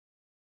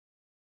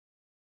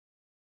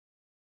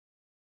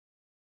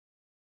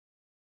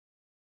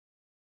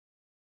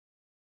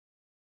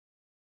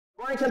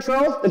Brian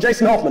Cantrell and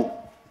Jason Hoffman.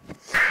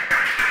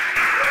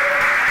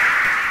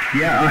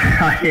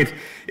 Yeah,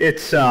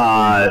 it's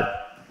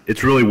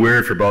really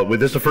weird for both.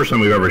 This is the first time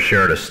we've ever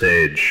shared a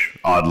stage,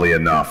 oddly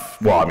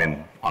enough. Well, I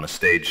mean, on a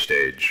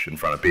stage in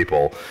front of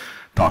people,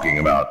 talking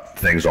about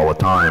things all the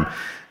time.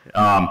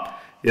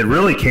 It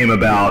really came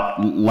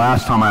about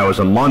last time I was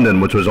in London,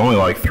 which was only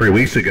like 3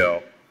 weeks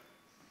ago.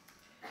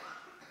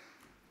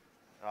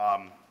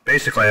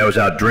 Basically, I was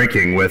out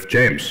drinking with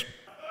James,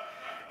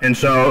 and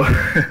so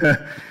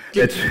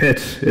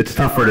it's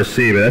tougher to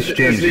see, but that's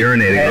James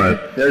urinating on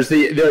it. There's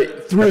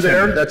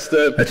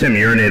that's him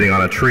urinating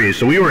on a tree.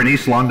 So we were in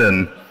East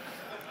London,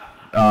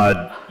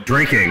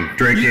 drinking.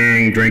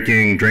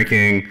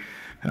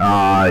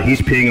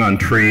 He's peeing on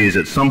trees.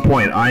 At some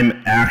point,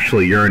 I'm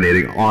actually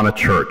urinating on a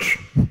church.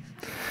 Which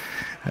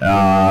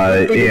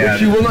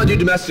you will not do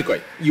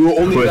domestically. You will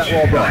only do that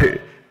while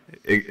abroad.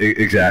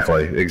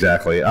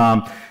 Exactly.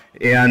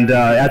 And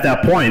at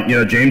that point,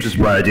 James's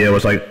bright idea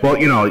was like, well,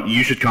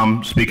 you should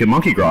come speak at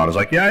Monkey Ground. I was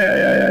like,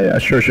 yeah,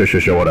 sure,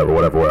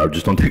 whatever.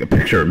 Just don't take a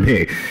picture of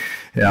me.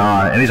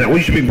 And he's like, well,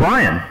 you should be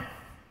Brian.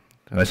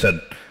 And I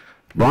said,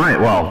 Brian,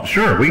 well,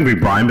 sure, we can be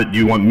Brian, but do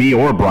you want me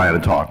or Brian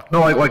to talk? No,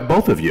 like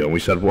both of you. And we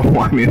said, well,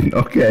 I mean,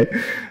 okay,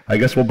 I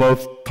guess we'll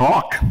both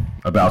talk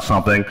about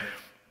something.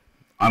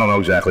 I don't know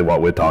exactly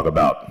what we'd talk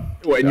about.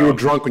 Well, and you were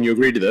drunk when you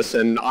agreed to this,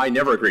 and I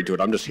never agreed to it.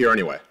 I'm just here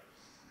anyway,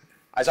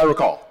 as I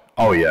recall.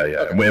 Oh, yeah.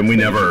 Okay. And we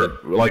never,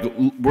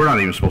 we're not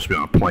even supposed to be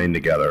on a plane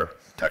together,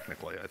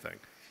 technically, I think.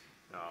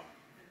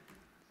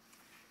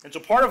 And so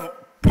part of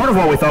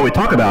what we thought we'd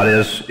talk about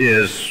is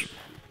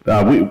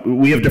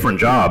we have different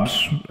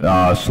jobs,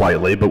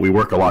 slightly, but we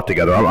work a lot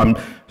together. I'm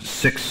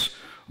 6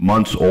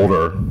 months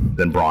older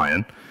than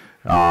Brian.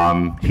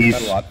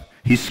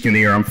 He's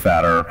skinnier, I'm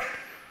fatter.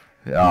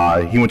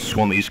 He went to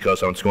school on the East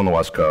Coast, I went to school on the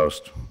West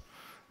Coast.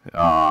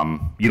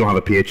 You don't have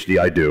a PhD,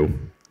 I do.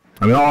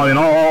 I mean,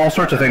 all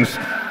sorts of things.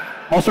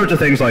 All sorts of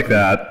things like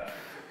that.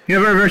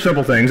 Very, very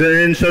simple things.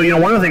 And so,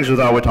 one of the things we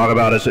thought we'd talk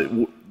about is that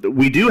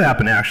we do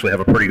happen to actually have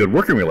a pretty good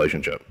working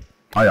relationship,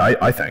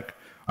 I think.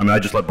 I mean, I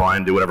just let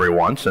Brian do whatever he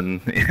wants, and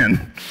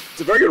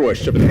it's a very good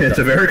relationship. It's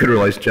a very good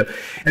relationship.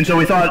 And so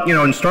we thought,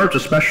 in startups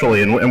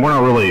especially, and we're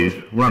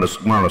not a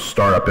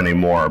startup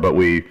anymore, but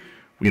we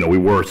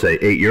were, say,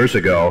 8 years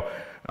ago.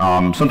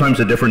 Sometimes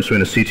the difference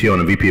between a CTO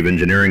and a VP of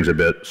engineering is a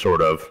bit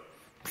sort of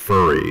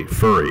furry,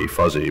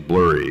 fuzzy,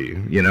 blurry,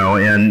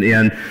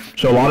 and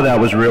so a lot of that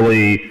was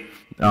really,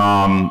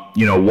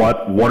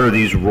 what are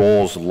these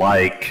roles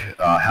like?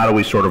 How do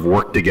we sort of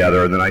work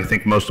together? And then I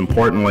think most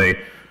importantly,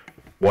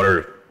 what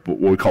are what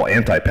we call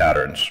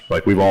anti-patterns?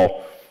 Like we've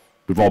all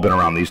been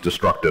around these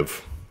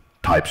destructive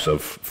types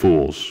of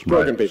fools.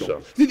 Broken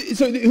people.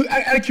 So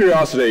out of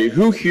curiosity,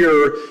 who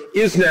here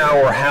is now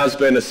or has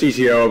been a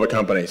CTO of a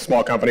company,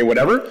 small company,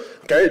 whatever?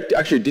 Okay,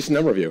 actually a decent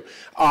number of you.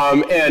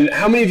 And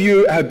how many of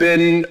you have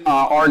been,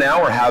 are now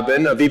or have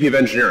been a VP of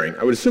engineering?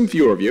 I would assume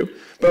fewer of you.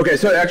 But okay,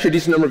 so actually a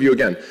decent number of you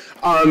again.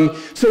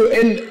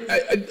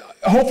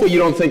 Hopefully you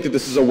don't think that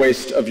this is a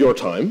waste of your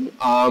time,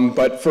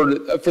 but for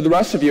the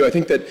rest of you, I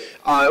think that,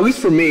 at least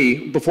for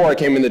me, before I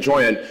came in the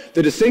Joyent,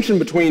 the distinction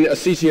between a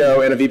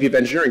CTO and a VP of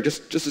engineering,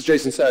 just as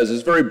Jason says,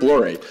 is very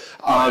blurry,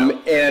 or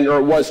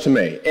it was to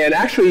me. And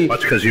actually...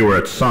 That's because you were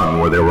at Sun,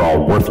 where they were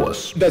all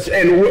worthless.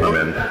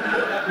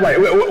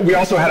 Right, we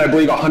also had, I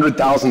believe,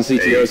 100,000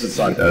 CTOs at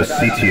Sun.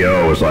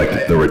 CTO was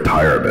like the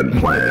retirement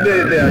plan.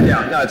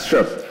 Yeah, no, it's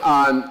true.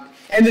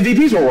 And the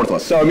VPs were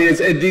worthless. So, I mean,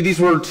 these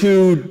were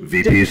two...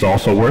 VPs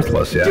also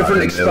worthless, yeah.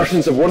 Different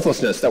expressions of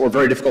worthlessness that were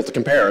very difficult to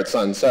compare at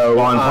Sun. So,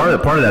 well, and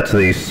part of that's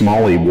the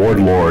Smalley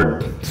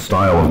Warlord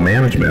style of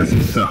management.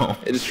 So.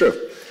 It is true.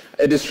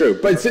 It is true.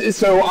 But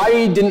so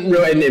I didn't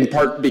really, and in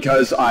part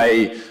because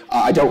I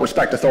don't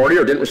respect authority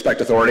or didn't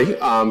respect authority,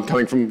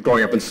 coming from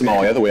growing up in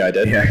Somalia the way I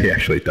did. Yeah, he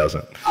actually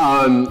doesn't.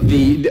 I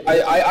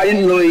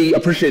didn't really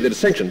appreciate the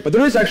distinction. But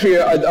there is actually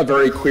a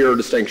very clear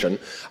distinction.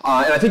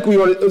 And I think we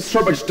want to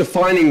start by just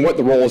defining what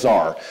the roles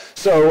are.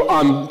 So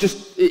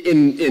just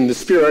in the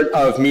spirit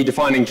of me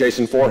defining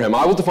Jason for him,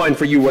 I will define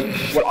for you what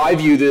I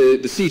view the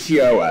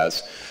CTO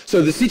as.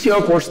 So the CTO,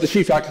 of course, is the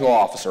Chief Technical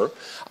Officer.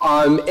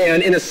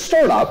 And in a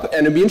startup,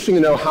 and it'd be interesting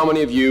to know how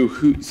many of you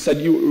who said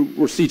you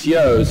were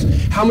CTOs,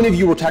 how many of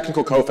you were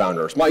technical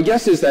co-founders? My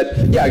guess is that,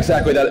 yeah,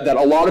 exactly, that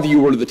a lot of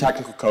you were the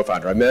technical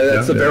co-founder. I mean,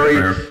 that's a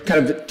very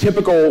kind of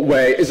typical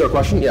way. Is there a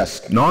question?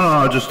 Yes.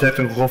 No, just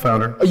technical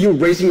co-founder. Are you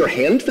raising your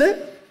hand for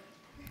that?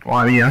 Well,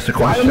 I mean, you asked a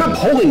question. I'm not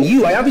polling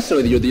you. I obviously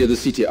know that you're the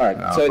CTO. All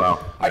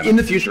right. In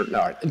the future, no.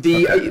 All right.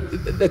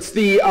 That's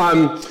very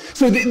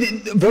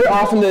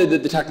often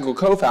the technical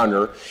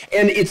co-founder,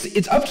 and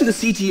it's up to the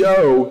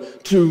CTO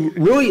to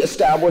really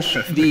establish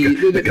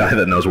the guy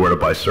that knows where to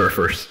buy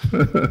surfers.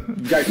 The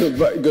guy who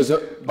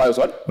buys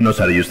what? Knows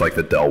how to use like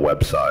the Dell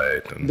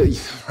website. And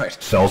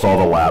sells all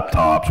the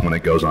laptops when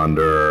it goes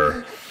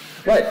under.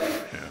 Right.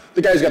 Yeah.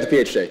 The guy who's got the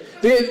PhD.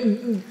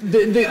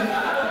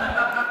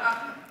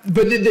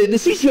 But the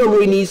CTO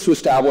really needs to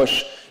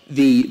establish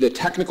the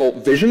technical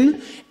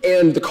vision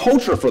and the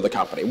culture for the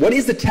company. What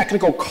is the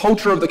technical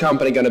culture of the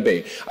company going to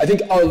be? I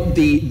think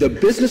the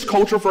business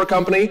culture for a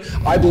company,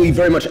 I believe,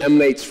 very much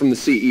emanates from the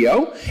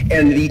CEO,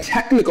 and the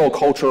technical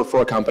culture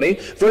for a company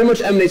very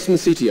much emanates from the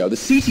CTO. The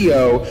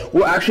CTO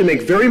will actually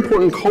make very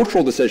important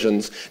cultural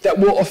decisions that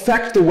will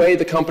affect the way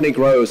the company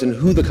grows and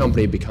who the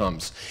company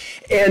becomes.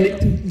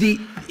 And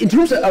in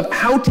terms of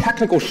how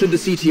technical should the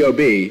CTO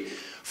be,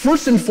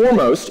 first and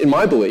foremost, in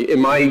my belief, in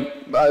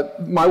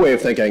my way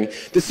of thinking,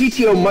 the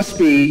CTO must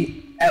be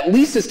at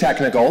least as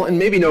technical, and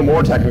maybe no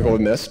more technical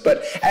than this,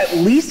 but at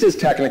least as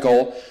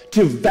technical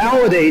to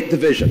validate the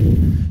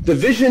vision. The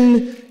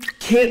vision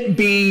can't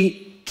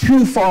be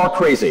too far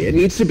crazy. It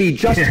needs to be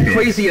just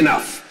crazy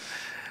enough.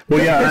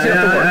 Well,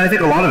 yeah, I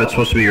think a lot of it's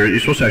supposed to be, you're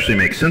supposed to actually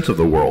make sense of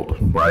the world,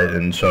 right?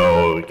 And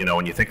so,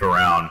 when you think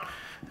around,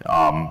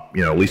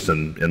 at least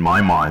in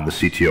my mind, the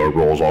CTO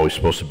role is always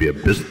supposed to be a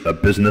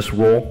business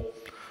role.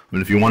 I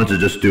mean, if you wanted to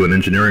just do an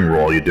engineering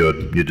role, you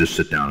just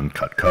sit down and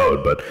cut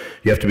code. But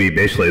you have to be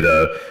basically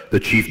the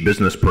chief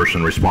business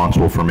person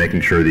responsible for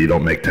making sure that you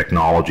don't make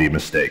technology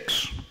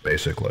mistakes,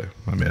 basically.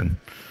 I mean.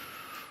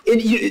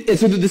 And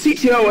so the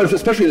CTO,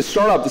 especially the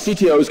startup, the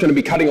CTO is going to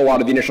be cutting a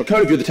lot of the initial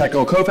code. If you're the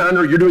technical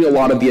co-founder, you're doing a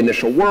lot of the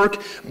initial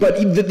work. But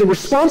the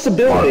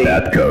responsibility. A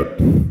lot of bad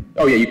code.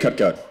 Oh, yeah, you cut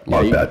code. A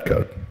lot of bad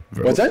code.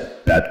 What's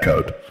that? Bad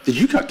code. Did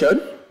you cut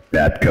code?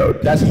 Bad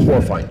code. That's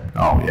horrifying.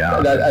 Oh,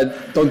 yeah.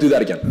 Don't do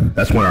that again.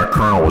 That's when our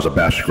kernel was a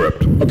bash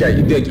script. Okay,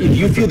 if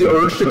you feel the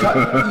urge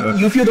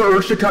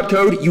to cut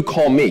code, you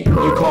call me.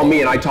 Perl. You call me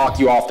and I talk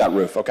you off that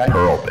roof, okay?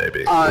 Perl,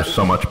 baby. There's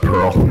so much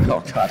Perl.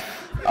 Oh, God.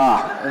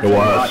 It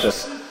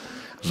was.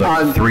 It was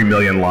like 3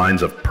 million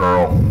lines of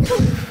Perl.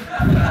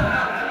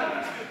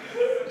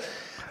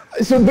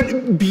 So,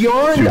 but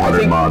beyond,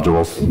 200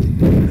 modules.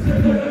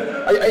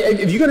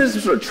 Have you got a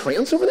sort of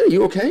trance over there? Are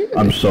you okay?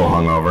 I'm so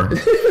hungover.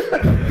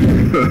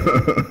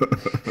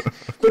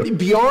 But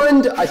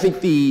beyond, I think,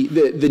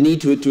 the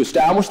need to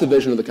establish the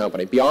vision of the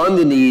company, beyond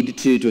the need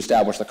to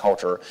establish the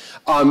culture,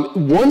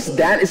 once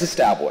that is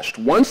established,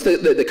 once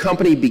the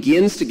company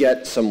begins to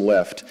get some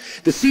lift,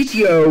 the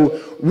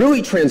CTO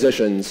really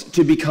transitions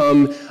to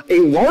become a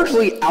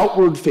largely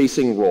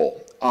outward-facing role.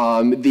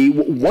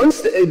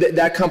 Once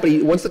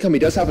the company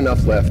does have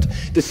enough lift,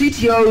 the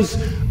CTO's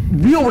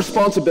real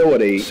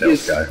responsibility Sales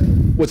is guy.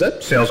 What's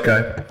that? Sales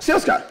guy.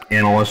 Sales guy.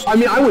 Analyst. I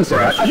mean, I wouldn't say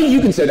that. I think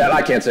you can say that.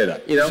 I can't say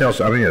that.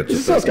 Sales. I mean, it's a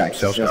sales guy.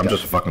 I'm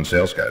just a fucking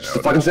sales guy now. Just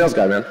a fucking sales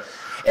guy, man.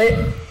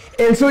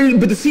 And so,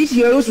 but the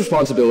CTO's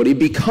responsibility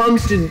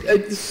becomes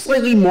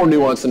slightly more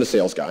nuanced than a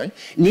sales guy.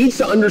 Needs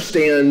to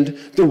understand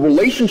the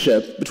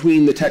relationship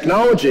between the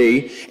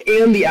technology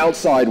and the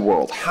outside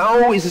world.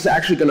 How is this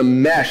actually going to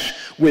mesh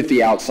with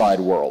the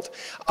outside world?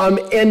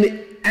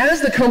 And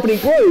as the company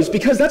grows,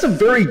 because that's a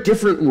very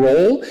different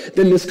role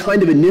than this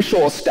kind of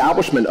initial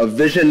establishment of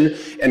vision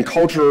and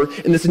culture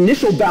and this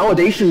initial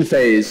validation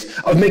phase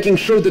of making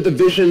sure that the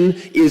vision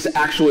is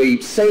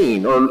actually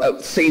sane, or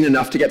sane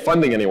enough to get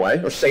funding anyway,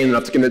 or sane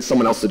enough to convince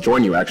someone else to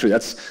join you, actually.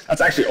 That's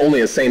actually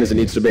only as sane as it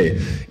needs to be.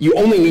 You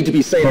only need to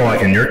be sane. Well,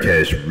 like in your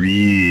case,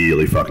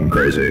 really fucking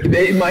crazy.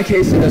 In my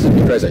case, it doesn't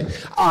be crazy.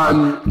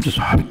 I'm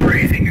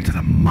breathing into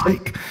the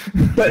mic.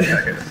 But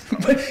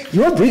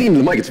you're breathing into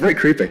the mic. It's very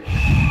creepy.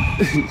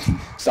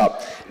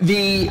 Stop.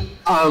 You're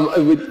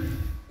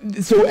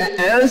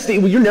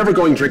never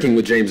going drinking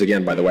with James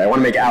again, by the way. I want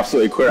to make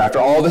absolutely clear. After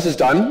all this is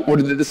done,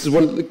 this is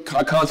one of the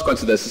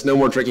consequences of this. Is no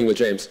more drinking with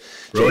James.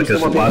 Really?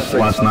 Because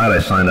last night I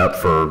signed up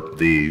for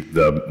the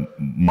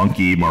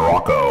Monkey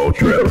Morocco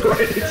trip. Right,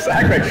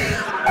 exactly.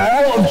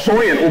 All of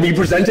Joyent will be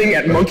presenting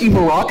at Monkey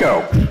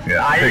Morocco.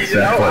 Yeah,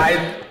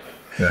 exactly.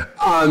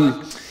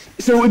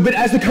 But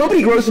as the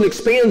company grows and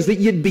expands,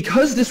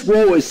 because this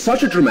role is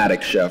such a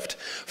dramatic shift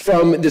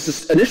from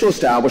this initial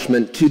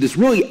establishment to this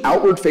really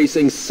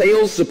outward-facing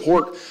sales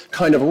support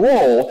kind of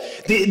role,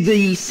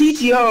 the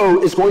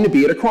CTO is going to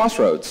be at a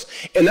crossroads.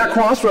 And that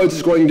crossroads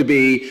is going to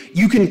be,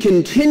 you can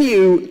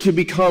continue to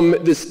become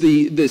the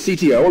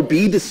CTO, or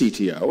be the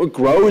CTO, or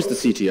grow as the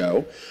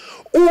CTO,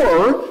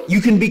 or you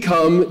can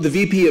become the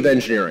VP of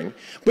engineering.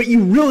 But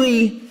you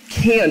really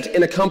can't,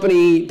 in a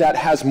company that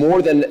has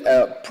more than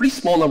a pretty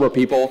small number of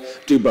people,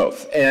 do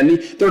both.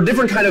 And there are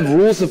different kind of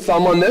rules of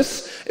thumb on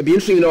this. It'd be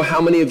interesting to know how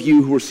many of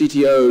you who are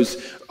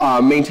CTOs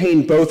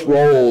maintain both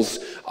roles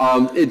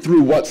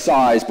through what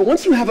size. But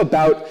once you have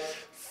about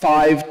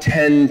 5,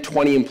 10,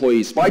 20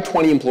 employees, by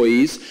 20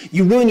 employees,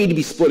 you really need to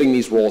be splitting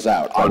these roles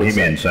out. What he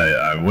means,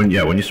 when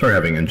you start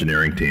having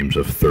engineering teams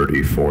of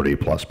 30, 40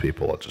 plus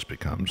people, it just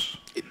becomes...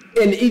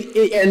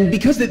 And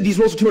because these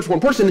roles are too much for one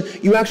person,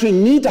 you actually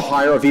need to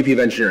hire a VP of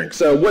engineering.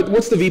 So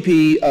what's the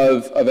VP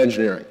of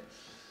engineering?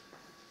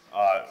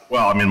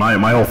 Well, I mean,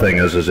 my whole thing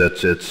is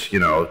it's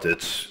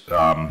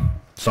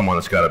someone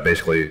that's got to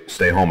basically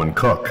stay home and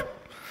cook.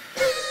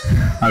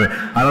 I mean,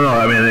 I don't know.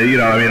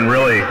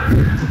 Really.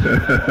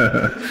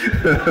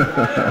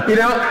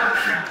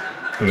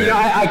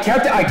 I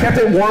kept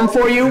it warm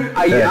for you.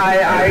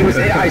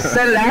 I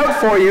set it out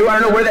for you. I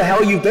don't know where the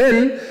hell you've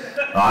been.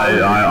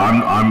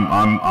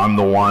 I'm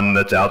the one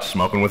that's out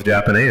smoking with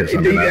Japanese. I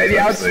mean,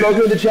 out smoking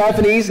with the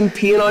Japanese and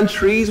peeing on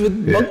trees with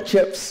monk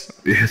chips.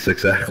 Yes,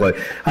 exactly.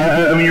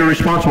 I mean, you're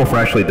responsible for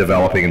actually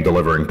developing and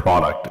delivering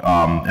product,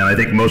 and I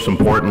think most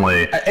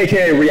importantly,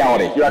 AKA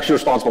reality. You're actually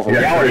responsible for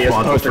reality as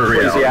opposed to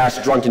crazy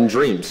ass drunken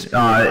dreams.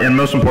 And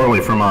most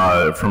importantly,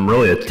 from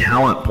really a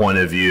talent point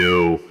of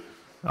view,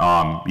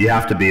 you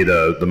have to be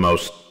the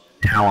most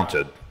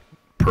talented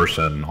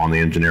person on the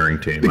engineering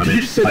team. Could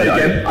you just say that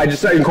again? I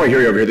didn't quite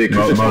hear you over here. The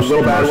acoustic's a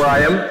little bad where I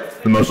am.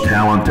 The most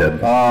talented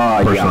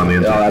person on the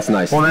engineering. Oh, that's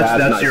nice. Well,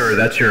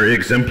 that's your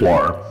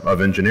exemplar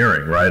of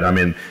engineering, right? I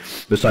mean,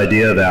 this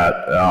idea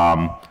that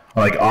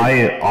like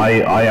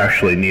I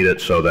actually need it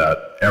so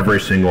that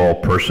every single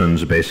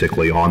person's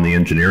basically on the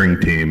engineering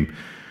team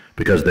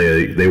because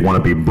they want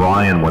to be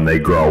Brian when they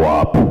grow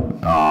up.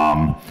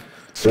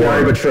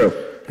 Scary but true.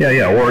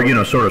 Yeah,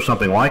 or sort of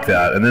something like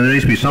that, and then there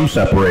needs to be some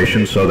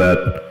separation so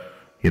that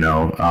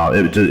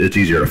it's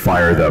easier to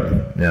fire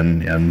them,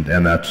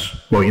 and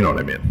that's well, you know what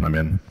I mean. I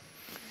mean,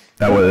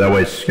 that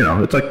way it's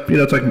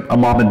like a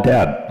mom and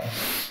dad.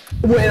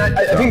 Well, and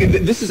I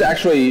think this is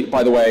actually,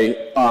 by the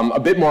way, a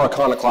bit more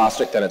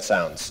iconoclastic than it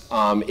sounds.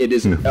 It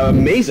is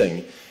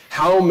amazing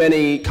how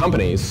many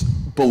companies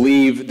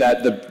believe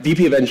that the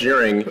VP of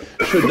engineering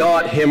should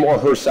not, him or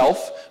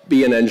herself,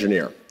 be an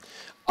engineer.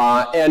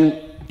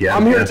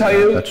 I'm here to tell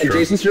you, and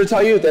Jason's here to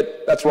tell you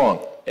that that's wrong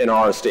in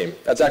our esteem.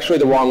 That's actually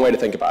the wrong way to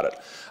think about it.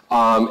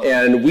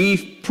 And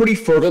we pretty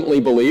fervently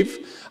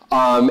believe,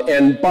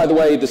 and by the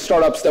way, the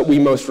startups that we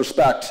most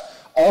respect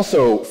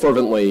also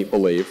fervently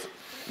believe,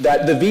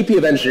 that the VP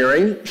of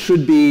engineering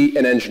should be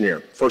an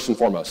engineer, first and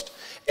foremost.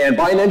 And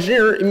by an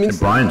engineer, it means... And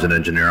Brian's an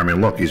engineer. I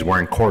mean, look, he's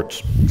wearing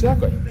cords.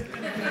 Exactly.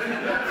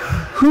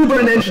 Who but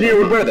an engineer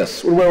would wear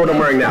this? Would wear what I'm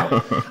wearing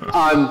now?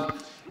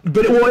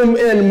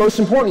 And most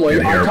importantly...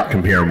 You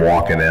can hear him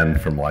walking in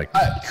from like...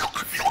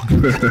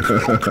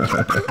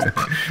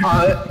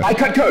 I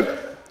cut code.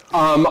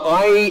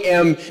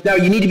 Now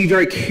you need to be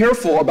very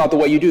careful about the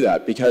way you do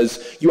that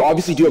because you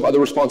obviously do have other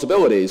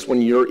responsibilities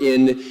when you're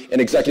in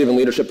an executive and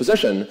leadership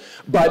position,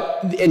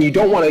 and you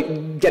don't want to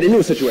get into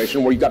a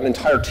situation where you've got an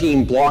entire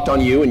team blocked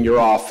on you and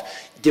you're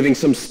off giving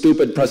some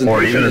stupid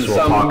presentation in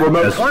some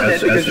remote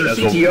continent because your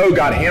CTO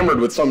got hammered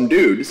with some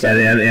dude. So. And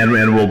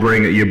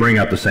you bring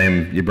up the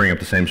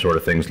same sort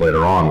of things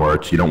later on where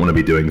you don't want to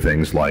be doing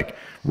things like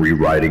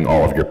rewriting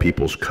all of your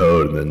people's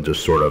code and then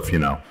just sort of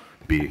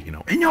be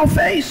in your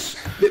face.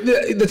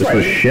 That's right.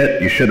 Was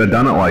shit. You shouldn't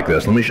have done it like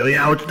this. Let me show you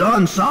how it's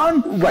done,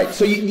 son. Right.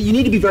 So you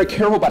need to be very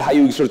careful about how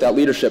you exert that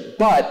leadership,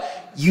 but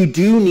you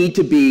do need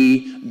to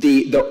be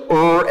the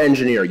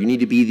engineer. You need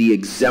to be the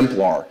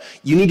exemplar.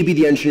 You need to be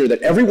the engineer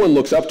that everyone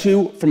looks up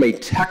to from a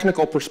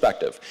technical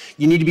perspective.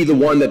 You need to be the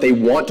one that they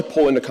want to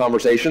pull into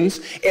conversations,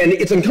 and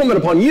it's incumbent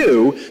upon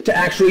you to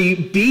actually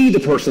be the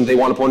person they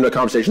want to pull into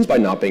conversations by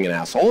not being an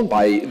asshole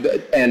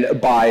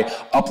and by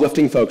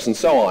uplifting folks and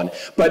so on.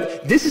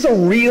 But this is a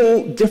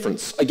real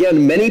difference.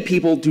 Again, many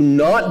people do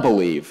not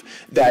believe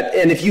that,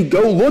 and if you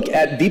go look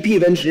at VP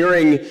of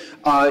engineering,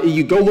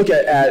 you go look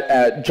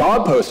at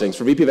job postings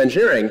for VP of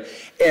engineering,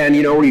 and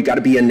where you've got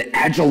to be an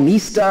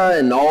agilista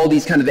and all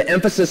these kind of the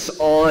emphasis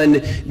on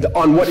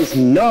what is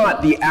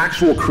not the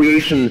actual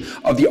creation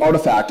of the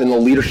artifact and the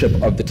leadership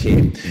of the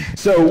team.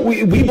 So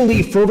we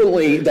believe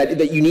fervently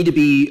that you need to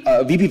be,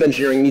 VP of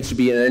engineering needs to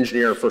be an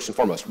engineer first and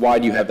foremost. Why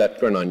do you have that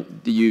going on?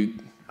 Do you...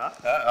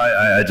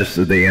 I just,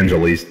 the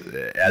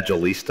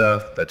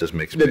agilista, that just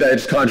makes me... That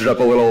just conjured up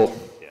a little,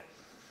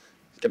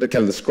 kind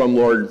of the scrum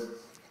lord.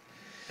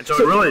 And so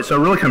it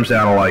really comes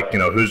down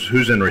to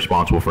who's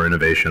responsible for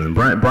innovation. And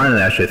Brian and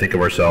I actually think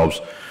of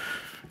ourselves,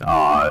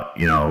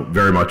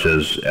 very much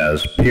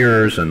as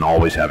peers and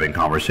always having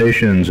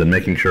conversations and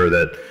making sure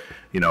that,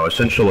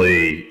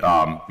 essentially,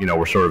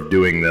 we're sort of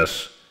doing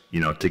this,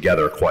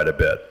 together quite a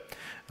bit.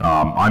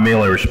 I'm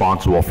mainly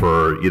responsible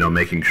for,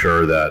 making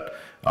sure that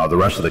the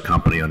rest of the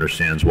company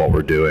understands what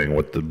we're doing,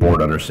 what the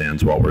board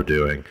understands what we're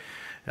doing.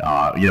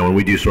 When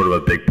we do sort of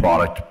a big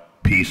product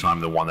piece, I'm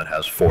the one that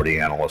has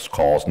 40 analyst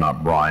calls,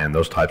 not Brian,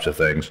 those types of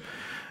things.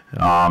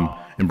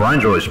 And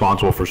Brian's really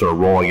responsible for sort of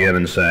rolling in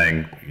and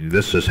saying,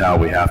 this is how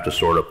we have to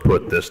sort of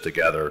put this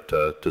together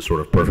to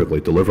sort of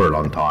perfectly deliver it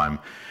on time.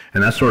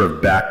 And that sort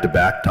of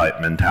back-to-back type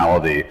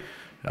mentality,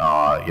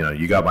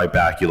 you got my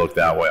back, you look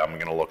that way, I'm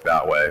going to look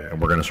that way, and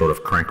we're going to sort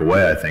of crank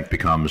away, I think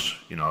becomes,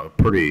 a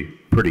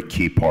pretty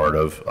key part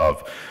of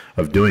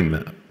doing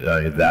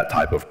that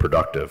type of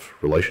productive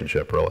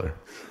relationship, really.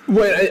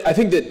 Well, I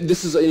think that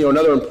this is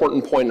another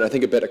important point, and I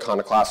think a bit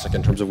iconoclastic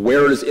in terms of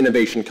where does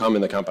innovation come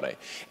in the company.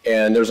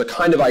 And there's a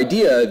kind of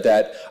idea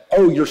that,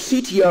 your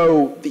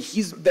CTO,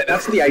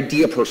 that's the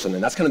idea person,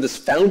 and that's kind of this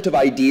fount of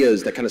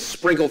ideas that kind of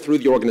sprinkle through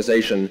the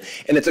organization,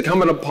 and it's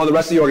incumbent upon the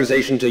rest of the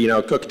organization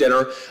to cook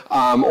dinner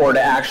or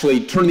to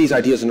actually turn these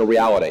ideas into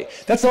reality.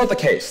 That's not the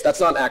case. That's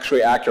not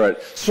actually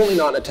accurate. Certainly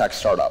not in a tech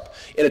startup.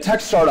 In a tech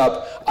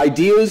startup,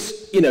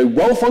 ideas,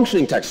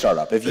 well-functioning tech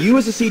startup, if you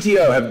as a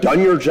CTO have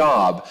done your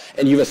job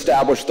and you've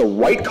established the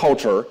right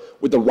culture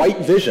with the right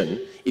vision,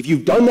 if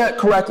you've done that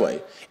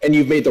correctly, and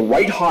you've made the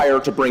right hire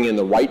to bring in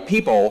the right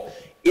people,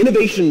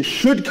 innovation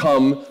should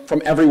come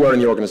from everywhere in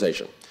the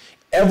organization.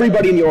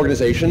 Everybody in the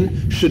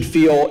organization should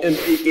feel,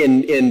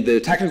 in the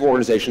technical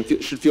organization,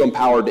 should feel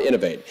empowered to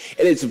innovate.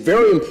 And it's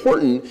very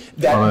important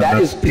that that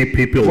is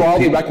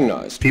broadly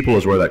recognized. People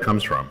is where that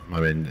comes from. I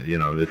mean, you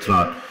know, it's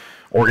not,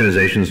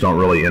 organizations don't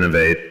really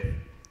innovate.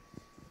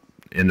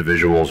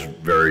 Individuals,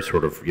 very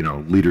sort of, you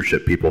know,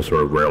 leadership people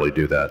sort of rarely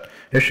do that.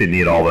 You actually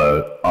need all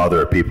the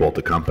other people at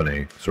the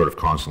company sort of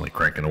constantly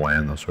cranking away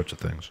on those sorts of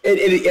things. And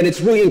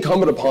it's really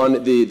incumbent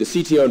upon the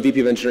CTO and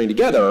VP of engineering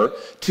together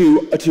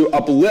to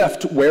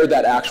uplift where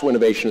that actual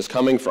innovation is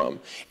coming from,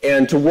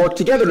 and to work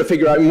together to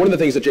figure out. And one of the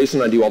things that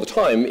Jason and I do all the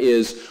time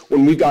is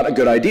when we've got a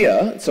good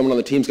idea, someone on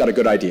the team's got a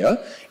good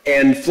idea,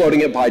 and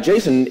floating it by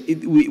Jason,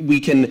 we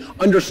can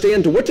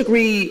understand to what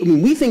degree, I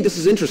mean, we think this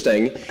is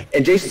interesting,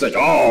 and Jason's like,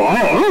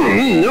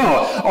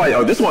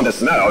 this one,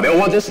 this, no, they'll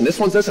want this, and this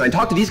one's this, and I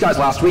talked to these guys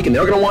last week, and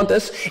they're going to want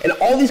this, and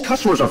all these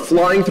customers are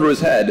flying through his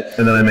head.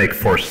 And then I make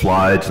 4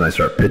 slides, and I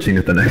start pitching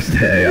it the next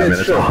day. I mean,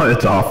 it's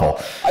awful.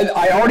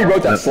 I already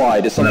wrote that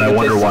slide. Then I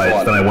wonder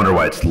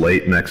why it's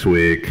late next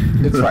week.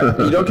 That's right.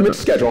 You don't commit to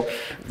schedule.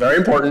 Very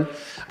important.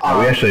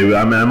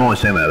 I'm only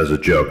saying that as a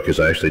joke because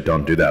I actually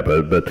don't do that,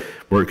 but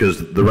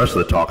because the rest of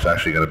the talk's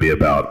actually going to be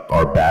about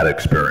our bad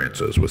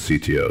experiences with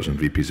CTOs and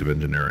VPs of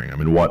engineering. I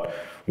mean, what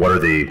are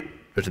the,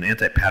 there's an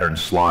anti-pattern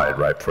slide,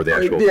 right, for the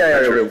actual.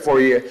 Before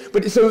you,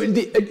 but so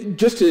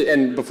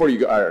and before you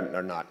go,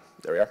 or not.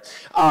 There we are.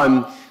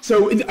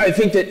 So I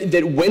think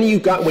that when you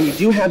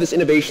do have this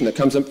innovation that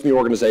comes up from your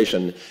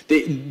organization,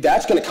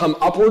 that's going to come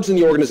upwards in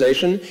the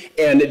organization,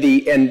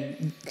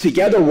 and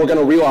together we're going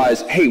to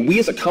realize, hey, we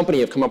as a company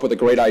have come up with a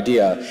great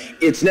idea.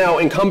 It's now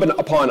incumbent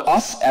upon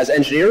us as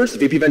engineers, the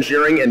VP of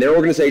engineering and their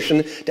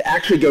organization, to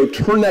actually go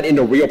turn that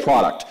into real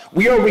product.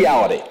 We are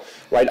reality.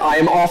 Right? I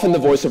am often the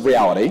voice of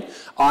reality.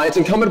 It's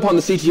incumbent upon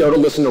the CTO to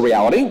listen to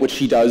reality, which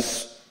he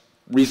does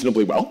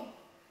reasonably well,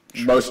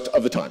 most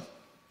of the time.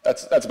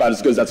 That's about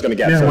as good as that's going to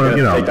get. Yeah, so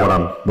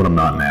when I'm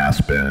not in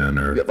Aspen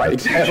or right,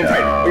 exactly.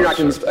 Right. You're not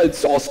going to,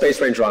 it's all Space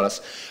Ranger on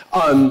us.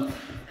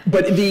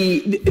 But and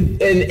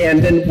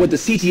then what the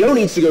CTO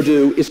needs to go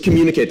do is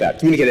communicate that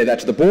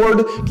to the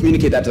board,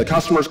 communicate that to the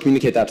customers,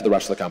 communicate that to the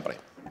rest of the company.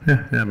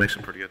 Yeah, it makes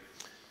it pretty good.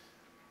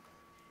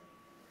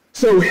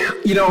 So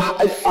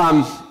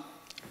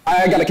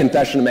I got a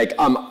confession to make.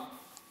 I'm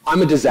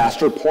a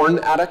disaster porn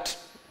addict.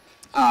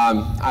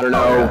 I don't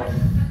know.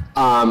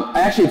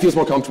 Actually, it feels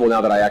more comfortable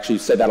now that I actually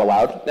said that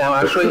aloud. Now,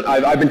 actually,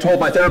 I've been told,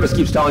 my therapist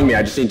keeps telling me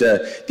I just need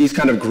to. These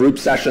kind of group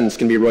sessions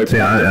can be really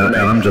productive for me.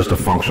 And I'm just a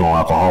functional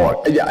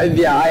alcoholic. I've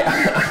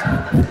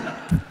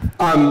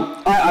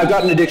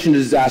got an addiction to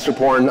disaster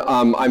porn.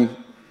 I'm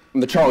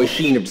the Charlie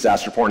Sheen of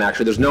disaster porn.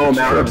 Actually, there's no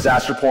amount of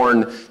disaster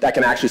porn that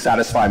can actually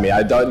satisfy me.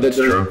 It's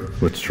true.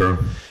 It's true.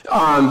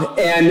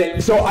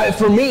 And so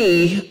for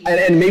me,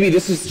 and maybe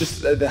this is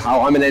just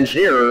how I'm an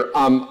engineer,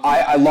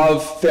 I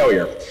love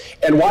failure.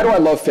 And why do I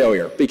love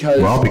failure?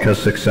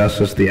 Because success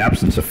is the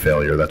absence of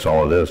failure. That's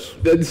all it is.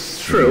 That's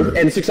true.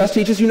 And success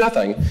teaches you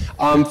nothing.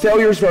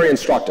 Failure is very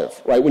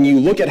instructive, right? When you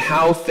look at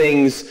how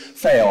things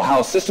fail,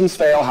 how systems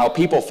fail, how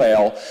people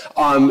fail,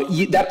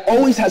 that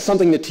always has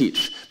something to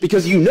teach,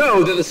 because you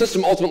know that the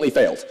system ultimately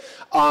failed.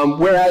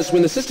 Whereas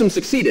when the system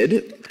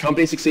succeeded, the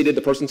company succeeded,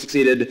 the person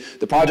succeeded,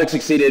 the project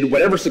succeeded,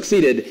 whatever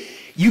succeeded,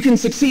 you can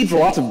succeed for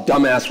lots of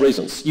dumbass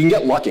reasons. You can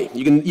get lucky.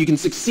 You can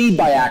succeed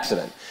by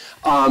accident.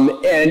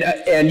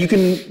 And you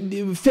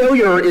can,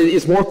 failure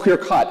is more clear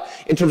cut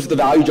in terms of the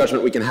value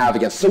judgment we can have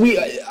against. So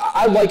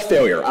I like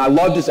failure. I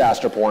love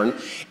disaster porn.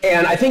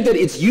 And I think that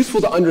it's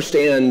useful to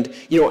understand,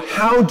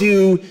 how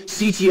do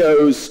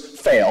CTOs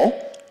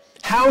fail?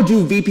 How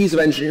do VPs of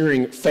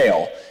engineering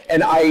fail?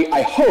 And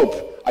I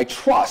hope, I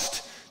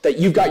trust that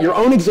you've got your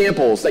own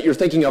examples that you're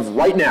thinking of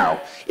right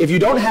now. If you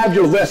don't have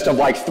your list of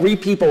like 3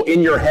 people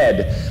in your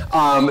head,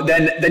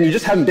 then you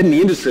just haven't been in the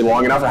industry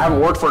long enough or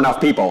haven't worked for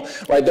enough people,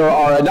 right? There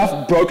are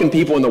enough broken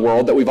people in the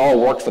world that we've all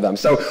worked for them.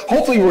 So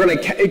hopefully we're going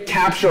to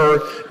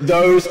capture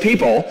those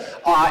people.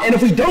 And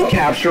if we don't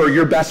capture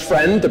your best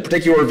friend, the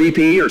particular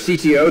VP or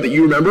CTO that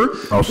you remember,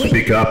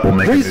 speak up. We'll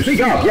make it. Please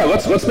speak up. Yeah,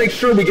 let's make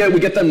sure we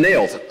get them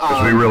nailed.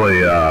 Because we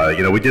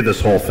really, we did this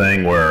whole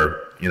thing where,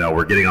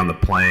 we're getting on the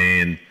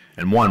plane.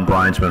 And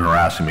Brian's been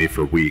harassing me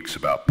for weeks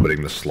about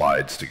putting the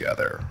slides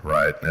together,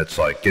 right? It's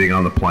like getting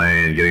on the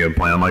plane.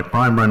 I'm like,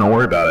 Brian, don't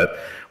worry about it.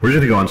 We're just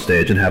going to go on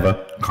stage and have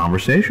a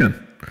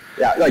conversation.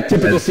 Yeah, like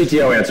typical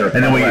CTO answer.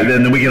 And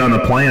then we get on the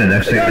plane, and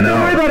next thing you know,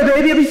 don't worry about it,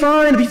 baby. It'll be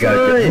fine.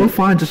 We're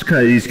fine. Just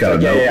he's got a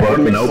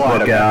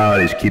notebook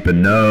out. He's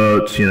keeping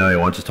notes. He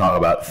wants to talk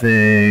about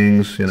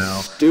things.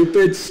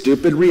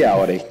 Stupid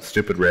reality.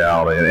 Stupid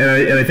reality.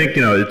 And I think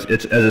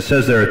it's as it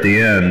says there at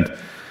the end.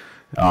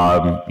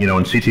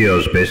 When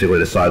CTOs basically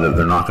decide that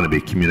they're not going to be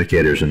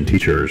communicators and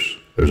teachers,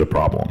 there's a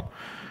problem.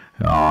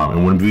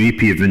 And when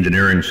VP of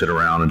engineering sit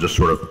around and just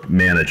sort of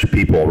manage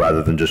people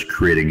rather than just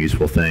creating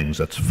useful things,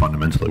 that's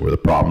fundamentally where the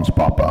problems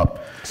pop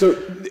up. So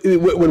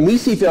when we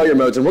see failure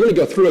modes, and we're going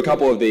to go through a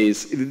couple of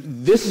these,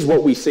 this is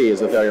what we see as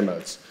the failure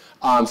modes.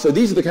 So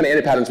these are the kind of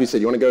anti-patterns we see.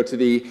 You want to go to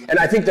the, and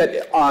I think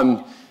that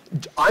I'm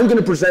going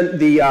to present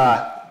the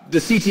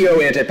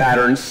CTO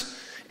anti-patterns,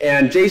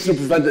 and Jason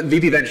will present the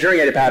VP of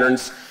engineering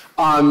anti-patterns.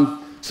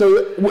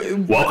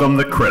 Welcome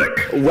the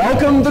critic.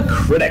 Welcome the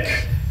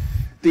critic.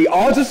 The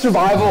odds of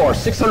survival are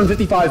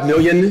 655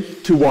 million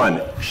to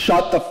 1.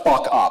 Shut the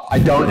fuck up. I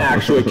don't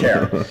actually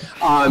care.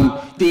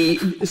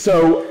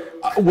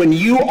 When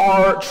you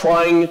are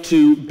trying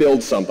to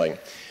build something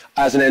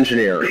as an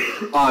engineer,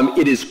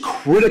 it is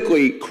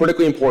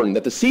critically important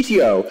that the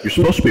CTO... You're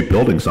supposed to be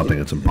building something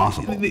that's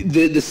impossible.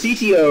 The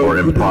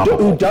CTO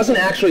who doesn't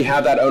actually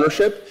have that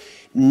ownership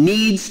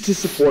needs to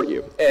support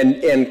you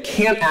and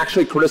can't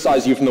actually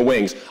criticize you from the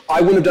wings.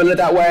 I wouldn't have done it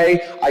that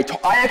way. I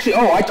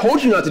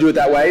told you not to do it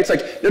that way. It's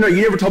like, no,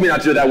 you never told me not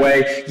to do it that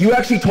way. You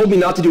actually told me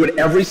not to do it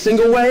every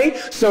single way.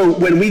 So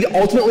when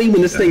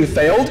this thing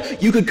failed,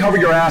 you could cover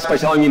your ass by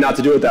telling me not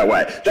to do it that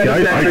way. That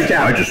doesn't actually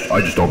count.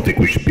 I just don't think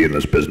we should be in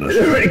this business.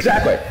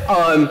 Exactly.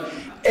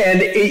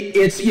 And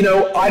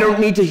I don't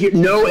need to hear,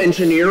 no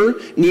engineer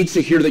needs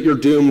to hear that you're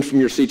doomed from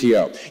your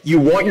CTO. You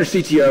want your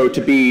CTO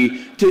to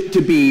be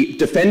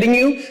defending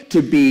you,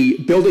 to be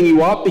building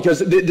you up, because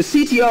the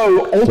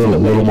CTO ultimately... A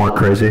little more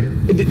crazy?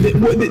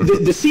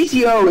 The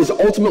CTO is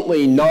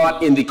ultimately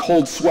not in the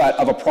cold sweat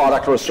of a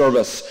product or a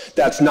service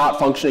that's not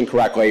functioning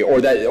correctly,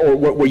 or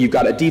where you've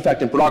got a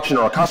defect in production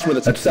or a customer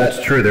that's upset.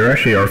 That's true. There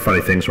actually are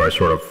funny things where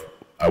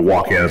I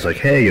walk in, it's like,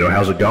 hey,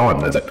 how's it going?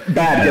 It's like,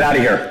 bad, get out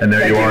of here. And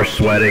there you are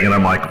sweating, and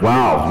I'm like,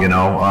 wow,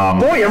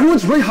 boy,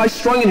 everyone's really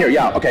high-strung in here.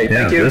 Yeah, okay,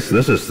 thank you.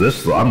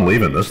 This, I'm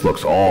leaving. This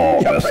looks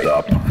all messed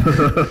up.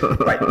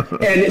 Right.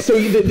 And so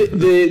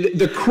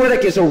the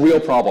critic is a real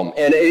problem.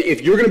 And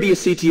if you're going to be a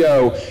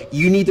CTO,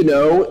 you need to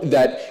know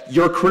that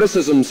your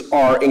criticisms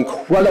are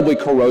incredibly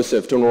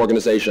corrosive to an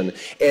organization.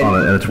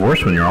 And it's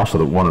worse when you're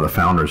also one of the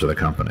founders of the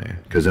company,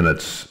 because then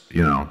it's,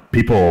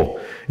 people,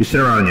 you sit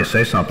around and you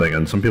say something,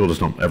 and some people just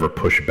don't ever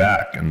push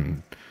back,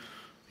 and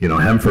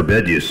heaven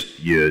forbid you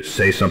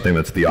say something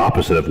that's the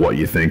opposite of what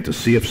you think to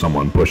see if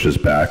someone pushes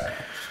back.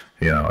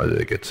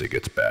 It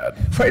gets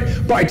bad. Right,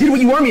 but I did what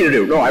you wanted me to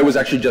do. No, I was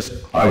actually just.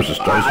 I was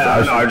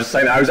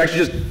actually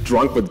just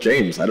drunk with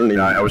James. I don't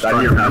even. I was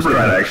trying to remember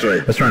that actually.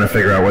 I was trying to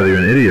figure out whether you're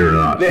an idiot or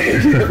not.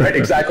 Right,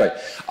 exactly.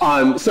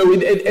 So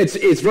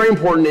it's very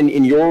important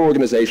in your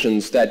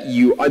organizations that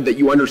you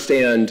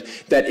understand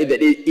that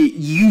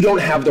you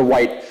don't have the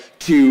right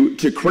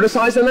to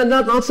criticize, and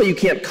not say you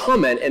can't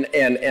comment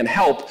and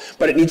help,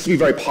 but it needs to be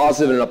very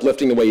positive and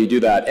uplifting the way you do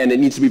that, and it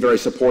needs to be very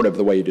supportive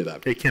the way you do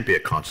that. It can't be a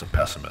constant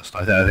pessimist. I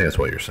think that's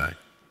what you're saying.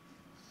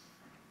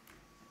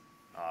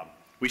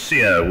 We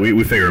figure we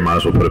might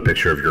as well put a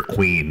picture of your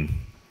queen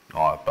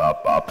up.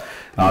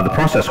 The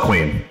process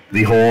queen.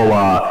 The whole,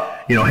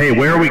 hey,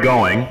 where are we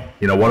going?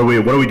 What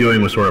are we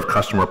doing with sort of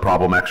customer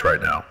problem X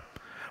right now?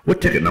 What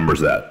ticket number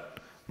is that?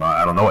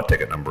 I don't know what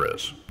ticket number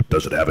is.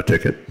 Does it have a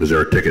ticket? Is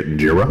there a ticket in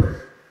Jira?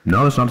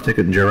 No, it's not a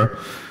ticket in Jira.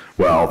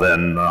 Well,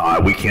 then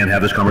we can't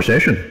have this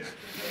conversation.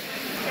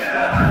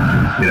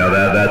 You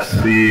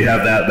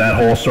have that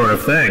whole sort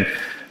of thing,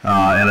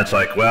 and it's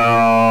like,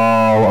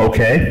 well,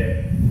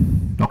 okay,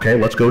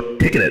 let's go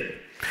ticket it.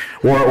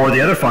 Or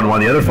the other fun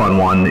one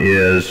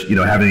is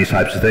having these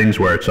types of things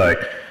where it's like,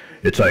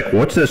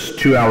 what's this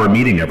 2-hour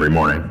meeting every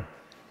morning?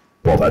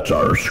 Well, that's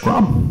our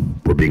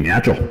Scrum. We're being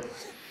agile.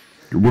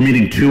 We're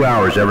meeting 2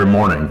 hours every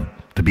morning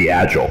to be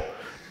agile.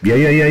 Yeah.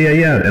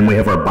 And we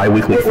have our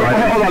bi-weekly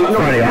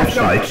Friday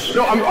offsites.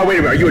 No, wait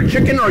a minute. Are you a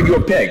chicken or are you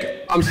a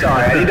pig? I'm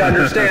sorry. I need to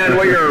understand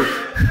what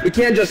we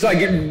can't just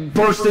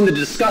burst into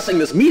discussing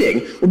this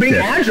meeting. We're being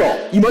agile.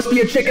 You must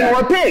be a chicken or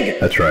a pig.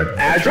 That's right.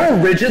 Agile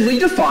rigidly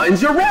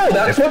defines your role.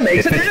 That's what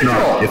makes it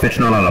agile. If it's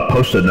not on a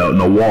Post-it note in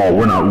the wall,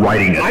 we're not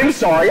writing it. I'm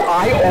sorry.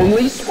 I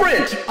only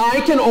sprint.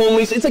 I can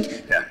only. It's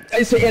like.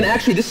 And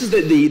actually, this is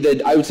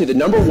I would say the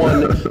number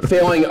one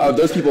failing of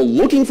those people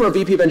looking for a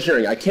VP of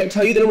engineering. I can't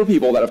tell you the number of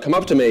people that have come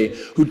up to me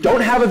who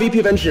don't have a VP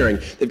of engineering.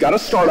 They've got a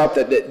startup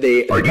that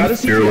they are you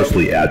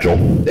fearlessly agile.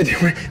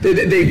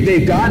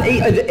 They've got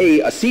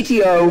a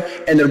CTO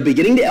and they're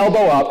beginning to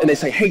elbow up and they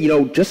say, hey,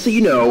 just so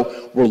you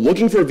know, we're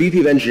looking for a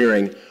VP of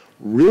engineering.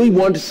 Really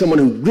want someone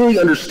who really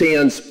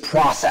understands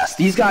process.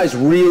 These guys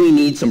really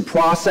need some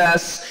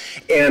process,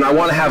 and I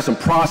want to have some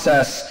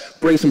process.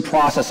 Bring some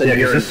process in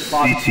here.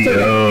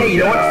 CTO, hey, you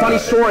know what? Funny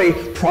story.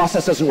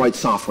 Process doesn't write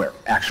software,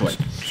 actually.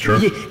 Sure.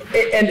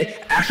 And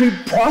actually,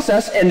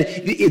 process, and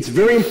it's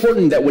very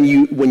important that when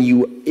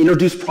you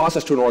introduce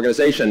process to an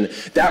organization,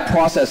 that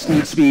process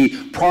needs to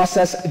be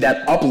process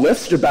that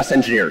uplifts your best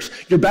engineers.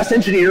 Your best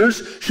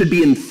engineers should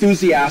be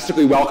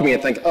enthusiastically welcoming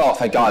and think, oh,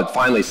 thank God,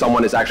 finally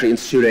someone is actually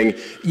instituting,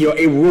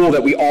 a rule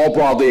that we all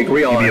broadly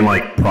agree on. You mean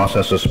like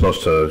process is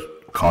supposed to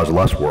cause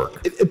less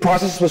work.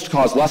 Process is supposed to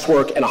cause less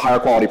work and a higher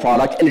quality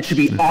product, and it should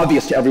be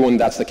obvious to everyone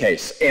that's the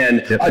case.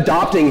 And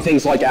adopting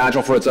things like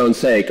Agile for its own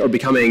sake, or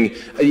becoming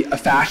a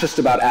fascist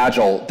about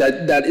Agile,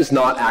 that is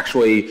not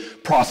actually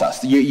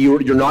process.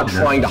 You're not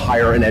trying to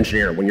hire an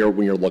engineer when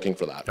you're looking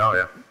for that. Oh,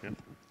 yeah.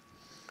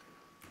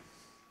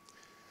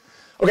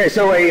 Okay,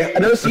 so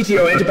another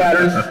CTO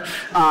anti-pattern.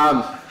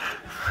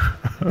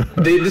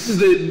 This is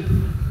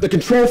the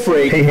control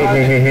freak.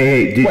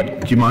 Hey. Do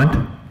you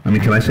mind? I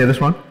mean, can I say this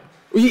one?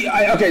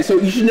 Okay, so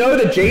you should know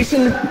that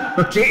Jason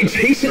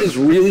is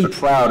really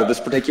proud of this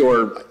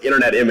particular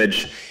internet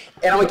image.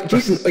 And I'm like,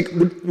 Jason, like,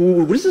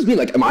 what does this mean?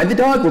 Like, am I the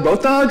dog? We're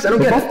both dogs? I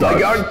don't get it.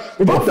 Dogs.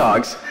 We're both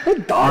dogs. We're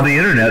dogs. On the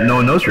internet, no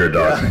one knows you're a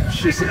dog.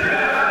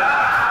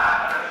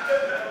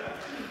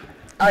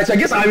 All right, so I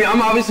guess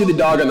I'm obviously the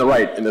dog on the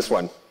right in this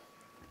one.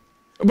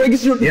 But I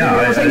guess you're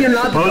saying you're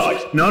not the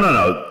dog.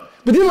 No.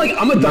 But then, like,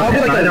 I'm a dog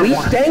with like a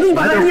leash dangling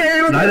behind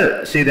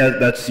me. See,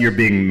 that's you're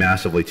being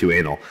massively too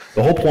anal.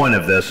 The whole point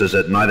of this is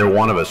that neither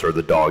one of us are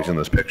the dogs in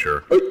this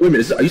picture. Wait a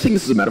minute, are you saying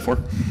this is a metaphor?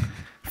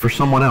 For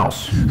someone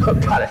else.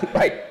 Got it,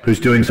 right. Who's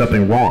doing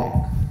something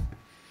wrong.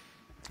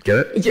 Get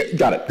it? Yeah,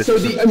 got it. So,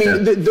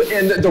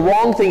 the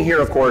wrong thing here,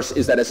 of course,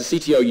 is that as a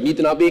CTO, you need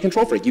to not be a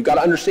control freak. You've got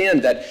to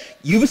understand that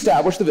you've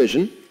established the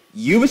vision,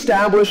 you've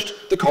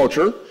established the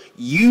culture,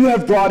 you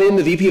have brought in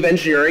the VP of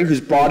engineering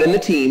who's brought in the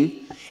team,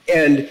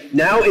 and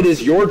now it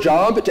is your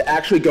job to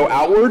actually go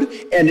outward,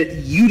 and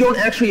you don't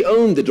actually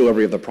own the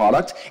delivery of the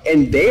product,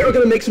 and they are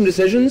going to make some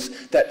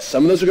decisions that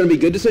some of those are going to be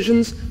good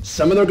decisions,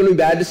 some of them are going to be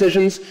bad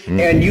decisions,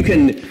 and you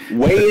can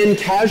weigh in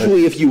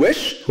casually if you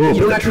wish. Ooh,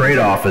 but the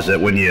trade-off is that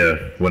when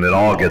it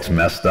all gets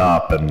messed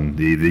up and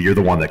you're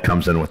the one that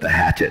comes in with the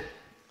hatchet.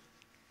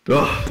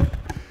 Ugh.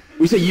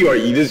 We say you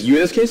in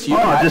this case?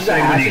 I'm just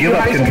saying when you give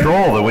up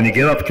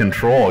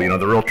control,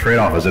 the real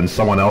trade-off is then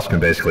someone else can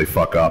basically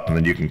fuck up, and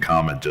then you can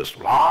come and just,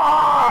 you're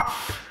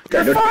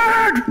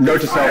fired! Note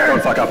to self,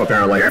 don't fuck up,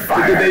 apparently. You're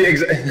fired.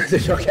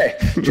 Okay,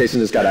 Jason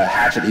has got a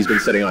hatchet he's been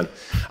sitting on.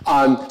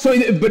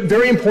 But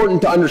very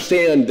important to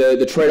understand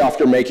the trade-off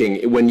you're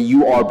making. When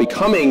you are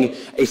becoming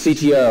a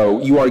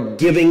CTO, you are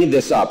giving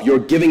this up. You're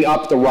giving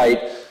up the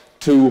right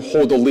to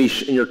hold the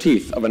leash in your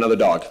teeth of another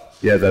dog.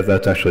 Yeah,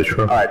 that's actually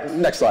true. All right,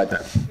 next slide.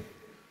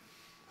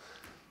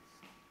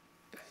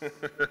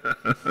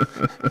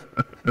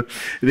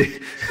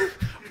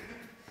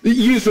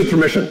 Used with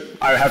permission,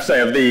 I have to say,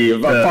 of the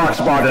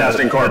Fox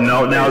Broadcasting Corp.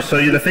 So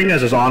the thing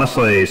is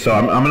honestly, so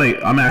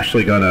I'm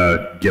actually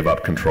gonna give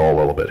up control a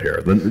little bit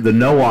here. The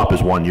no-op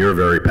is one you're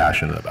very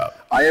passionate about.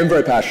 I am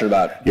very passionate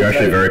about. You're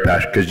actually very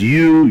passionate because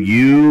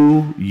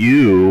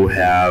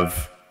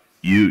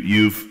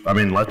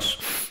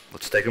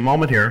let's take a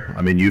moment here.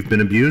 I mean, you've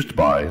been abused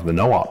by the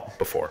no-op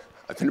before.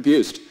 I've been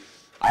abused.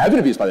 I have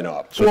been abused by the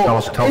no-op. So tell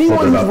us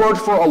anyone who's worked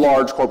for a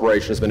large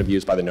corporation has been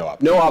abused by the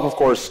no-op. No-op, of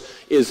course,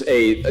 is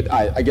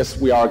I guess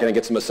we are going to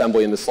get some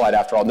assembly in this slide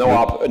after all.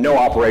 No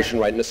operation,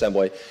 right, in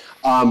assembly.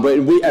 But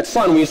at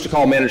Sun, we used to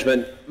call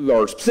management,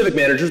 or specific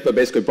managers, but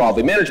basically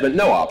broadly management,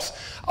 no-ops,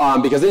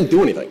 because they didn't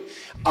do anything.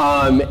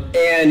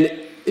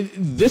 And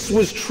this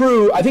was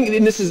true, I think,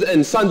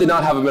 and Sun did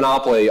not have a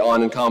monopoly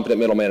on incompetent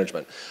middle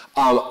management.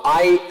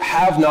 I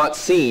have not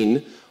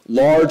seen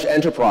large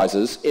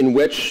enterprises in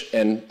which,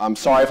 and I'm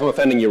sorry if I'm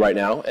offending you right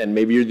now, and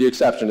maybe you're the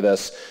exception to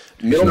this,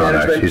 middle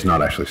management. He's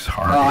not actually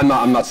sorry.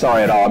 I'm not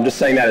sorry at all. I'm just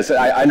saying that.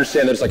 I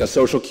understand there's like a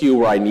social cue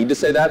where I need to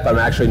say that, but I'm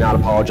actually not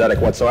apologetic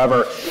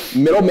whatsoever.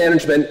 Middle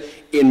management,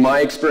 in my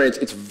experience,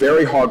 it's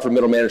very hard for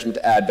middle management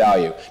to add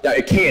value. Now,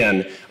 it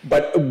can,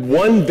 but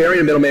one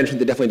variant of middle management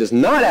that definitely does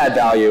not add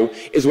value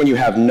is when you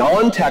have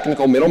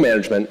non-technical middle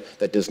management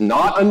that does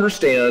not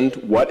understand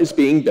what is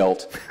being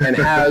built and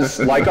has,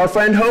 like our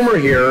friend Homer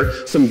here,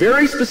 some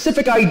very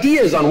specific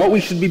ideas on what we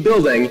should be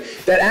building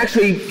that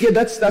actually,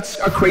 that's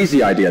a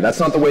crazy idea. That's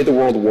not the way the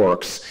world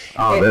works.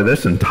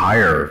 There's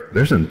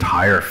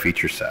entire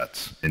feature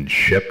sets in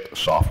shipped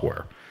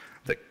software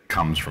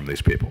comes from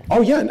these people.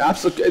 Oh yeah,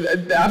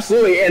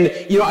 absolutely. And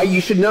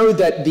you should know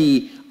that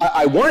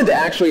I wanted to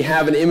actually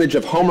have an image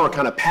of Homer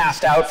kind of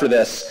passed out for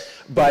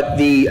this, but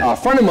the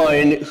friend of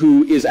mine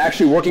who is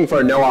actually working for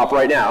a no-op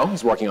right now,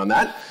 he's working on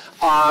that,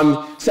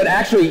 said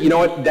actually, you know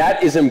what,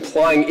 that is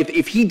implying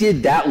if he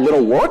did that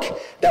little work,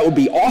 that would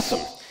be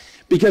awesome,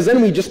 because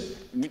then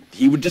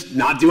he would just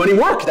not do any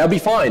work. That would be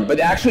fine.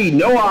 But actually,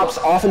 no-ops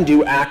often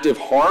do active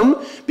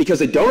harm because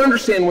they don't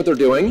understand what they're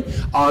doing,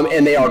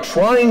 and they are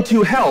trying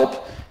to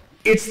help.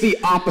 It's the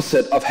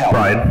opposite of help.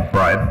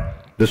 Brian,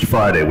 this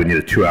Friday we need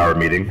a 2-hour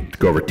meeting to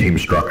go over team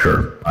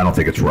structure. I don't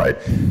think it's right.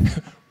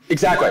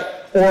 Exactly.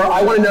 Or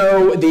I want to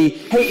know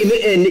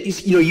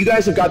you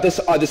guys have got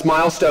this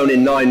milestone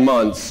in 9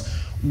 months.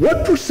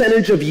 What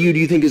percentage of you do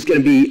you think is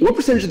going to be? What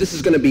percentage of this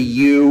is going to be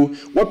you?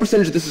 What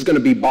percentage of this is going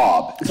to be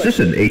Bob? Is this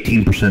an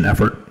 18%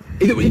 effort?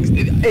 I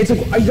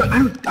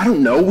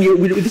don't know.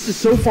 This is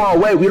so far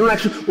away. We're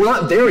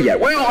not there yet.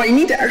 Well, I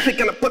need to actually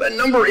kind of put a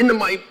number into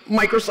my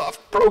Microsoft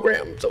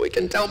program so it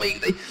can tell me.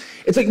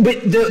 It's like,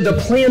 but the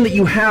plan that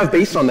you have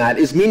based on that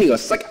is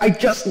meaningless. It's like, I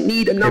just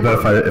need a number.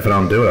 Yeah, but if I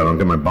don't do it, I don't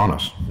get my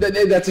bonus.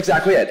 That's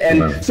exactly it.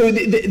 And so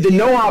the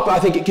no-op, I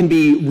think it can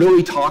be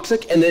really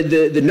toxic. And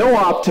the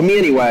no-op, to me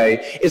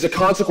anyway, is a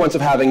consequence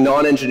of having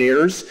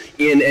non-engineers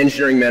in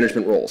engineering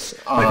management roles.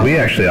 Like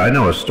I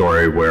know a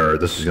story where,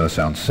 this is going to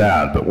sound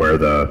sad, but where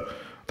the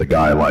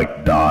guy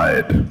like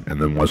died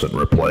and then wasn't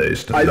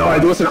replaced.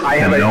 Listen, I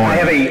have an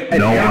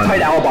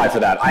airtight alibi for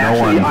that.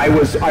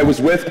 I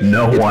was with.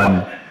 No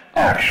one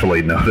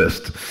actually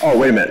noticed. Oh,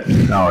 wait a minute.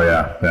 Oh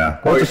yeah.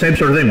 Well, it's the same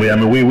sort of thing.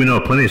 We know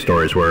plenty of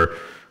stories where, a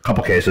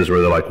couple cases where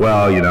they're like,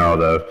 well,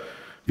 the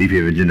VP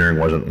of engineering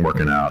wasn't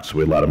working out, so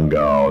we let him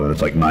go. And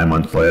it's like 9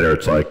 months later,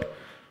 it's like,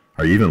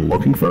 are you even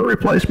looking for a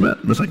replacement?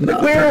 And it's like,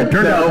 no,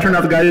 turned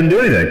out the guy didn't do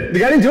anything. The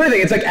guy didn't do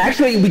anything. It's like,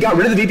 actually, we got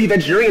rid of the VP of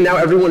engineering, and now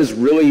everyone is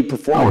really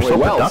performing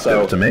really well.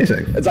 So it's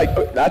amazing. It's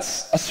like,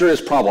 that's a serious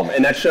problem,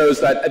 and that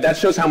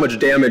shows how much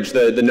damage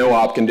the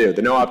no-op can do.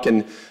 The no-op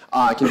can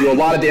do a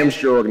lot of damage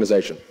to your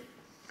organization.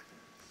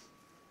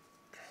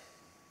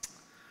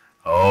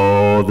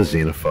 Oh, the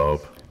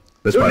xenophobe.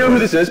 Do you know who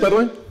this is, by the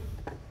way?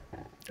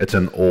 It's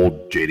an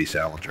old J.D.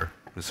 Salinger.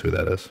 Is who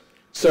that is.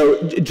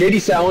 So J.D.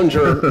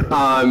 Salinger,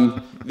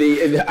 I don't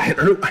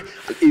know,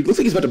 it looks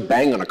like he's about to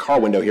bang on a car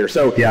window here.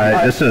 So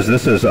yeah, this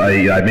is.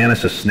 I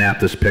managed to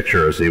snap this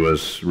picture as he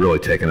was really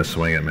taking a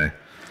swing at me.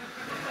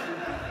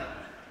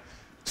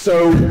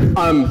 So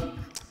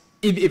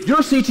if you're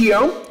a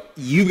CTO,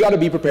 you've got to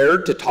be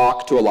prepared to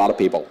talk to a lot of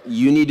people.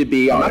 You need to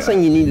be, I'm not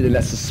saying you need to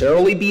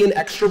necessarily be an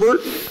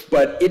extrovert,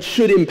 but it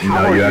should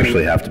empower you. No, you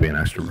actually have to be an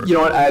extrovert. You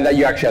know what,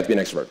 you actually have to be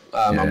an extrovert.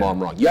 I'm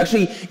wrong. You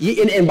actually,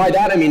 and by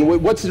that I mean,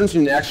 what's the difference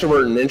between an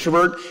extrovert and an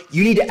introvert?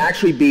 You need to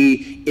actually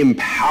be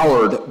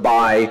empowered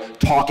by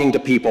talking to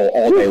people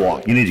all day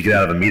long. You need to get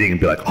out of a meeting and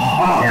be like, oh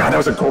God, that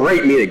was a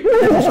great meeting.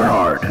 Those are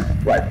hard.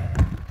 Right.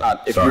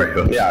 Sorry.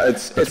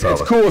 It's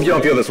cool if you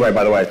don't feel this way,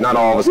 by the way. Not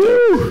all of us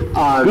do.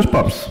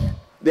 Goosebumps.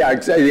 Yeah,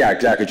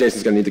 exactly.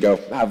 Jason's going to need to go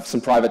have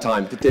some private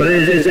time. But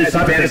it's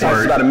not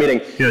fantasize about a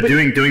meeting.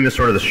 Doing this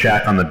sort of the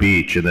shack on the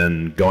beach and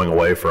then going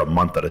away for a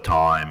month at a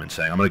time and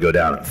saying, I'm going to go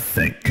down and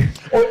think.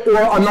 Or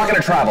I'm not going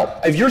to travel.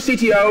 If you're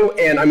CTO,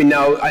 and I mean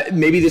now,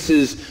 maybe this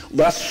is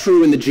less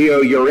true in the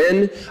geo you're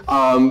in,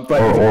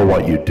 but or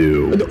what you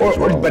do.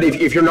 But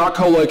if you're not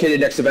co-located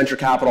next to venture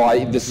capital,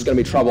 this is going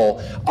to be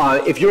trouble.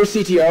 If you're a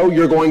CTO,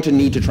 you're going to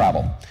need to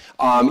travel.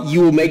 You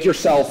will make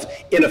yourself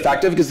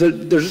ineffective because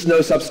there's just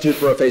no substitute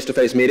for a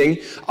face-to-face meeting.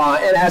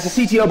 And as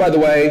a CTO, by the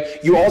way,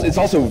 it's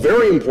also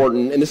very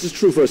important, and this is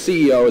true for a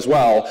CEO as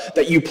well,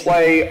 that you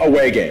play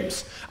away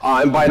games.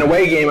 And by an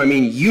away game, I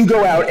mean you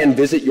go out and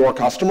visit your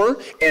customer,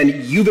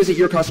 and you visit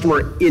your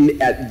customer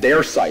at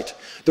their site.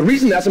 The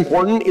reason that's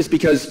important is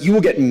because you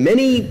will get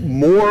many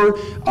more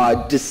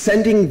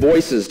dissenting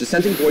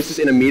voices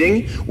in a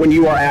meeting when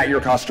you are at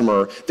your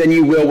customer than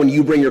you will when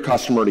you bring your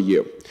customer to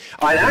you.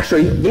 And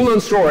actually, little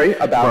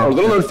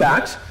known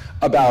fact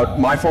about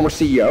my former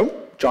CEO,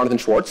 Jonathan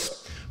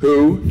Schwartz,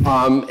 who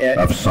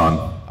of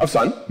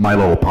Sun. My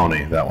Little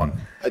Pony, that one.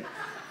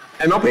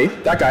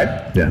 MLP, that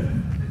guy. Yeah.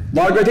 A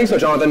lot of great things about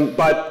Jonathan,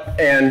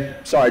 and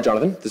sorry,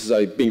 Jonathan, this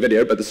is being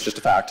videoed, but this is just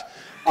a fact.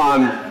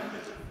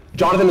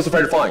 Jonathan is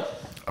afraid of flying.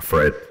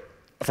 Afraid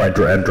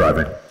and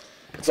driving.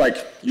 It's like,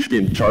 you should be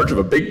in charge of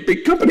a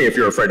big company if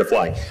you're afraid of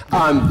flying.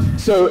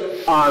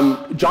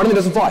 Jonathan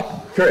doesn't fly,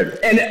 period.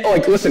 And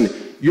like, listen,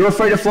 you're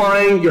afraid of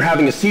flying, you're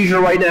having a seizure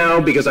right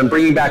now because I'm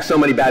bringing back so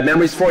many bad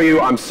memories for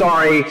you, I'm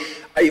sorry.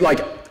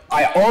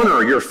 I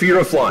honor your fear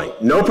of flying,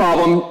 no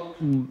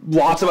problem.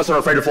 Lots of us are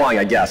afraid of flying,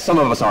 I guess. Some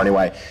of us are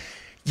anyway.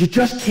 You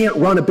just can't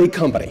run a big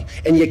company,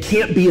 and you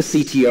can't be a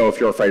CTO if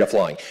you're afraid of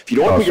flying. If you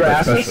don't want to put your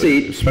ass in the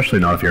seat... Especially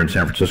not if you're in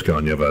San Francisco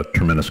and you have a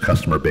tremendous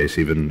customer base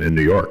even in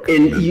New York.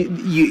 And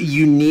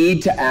you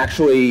need to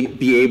actually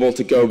be able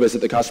to go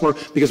visit the customer,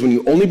 because when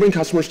you only bring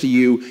customers to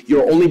you,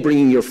 you're only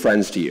bringing your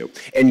friends to you.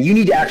 And you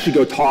need to actually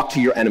go talk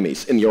to your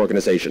enemies in the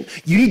organization.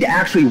 You need to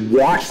actually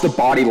watch the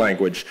body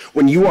language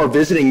when you are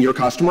visiting your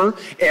customer.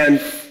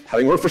 And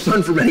having worked for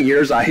Sun for many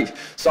years, I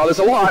saw this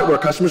a lot, where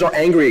customers are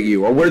angry at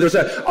you, or where there's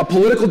a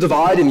political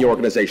divide in the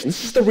organization.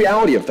 It's just the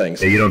reality of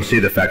things. Yeah, you don't see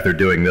the fact they're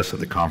doing this at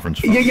the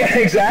conference room. Yeah,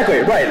 exactly,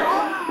 right.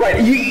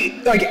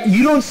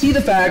 You don't see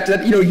the fact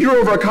that you're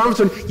over a conference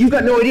room, you've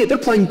got no idea. They're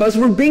playing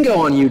buzzword bingo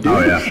on you, dude.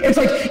 Oh, yeah. It's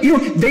like,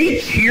 they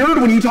cheered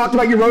when you talked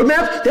about your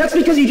roadmap. That's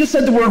because you just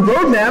said the word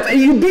roadmap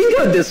and you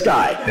bingoed this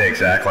guy.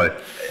 Exactly.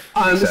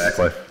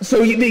 Exactly.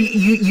 So you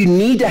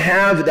need to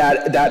have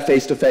that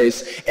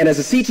face-to-face. And as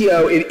a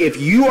CTO,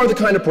 if you are the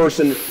kind of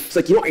person, it's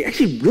like, I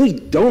actually really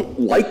don't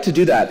like to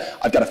do that.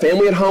 I've got a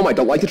family at home. I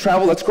don't like to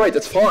travel. That's great.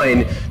 That's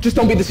fine. Just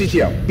don't be the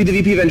CTO. Be the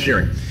VP of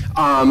engineering.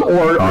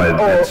 Or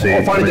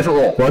find a different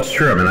role. Well, it's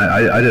true. I mean,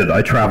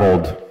 I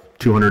traveled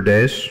 200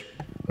 days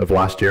of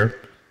last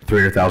year,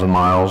 300,000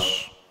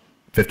 miles,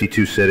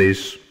 52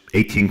 cities,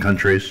 18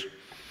 countries.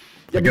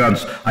 I get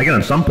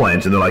on some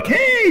planes and they're like,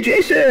 hey,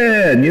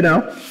 Jason,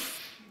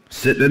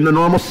 sitting in the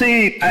normal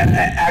seat.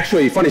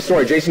 Actually, funny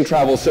story. Jason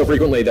travels so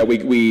frequently that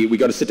we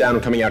go to sit down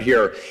and coming out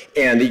here,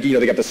 and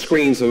they got the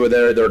screens over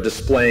there. They're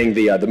displaying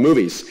the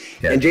movies.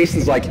 Yeah. And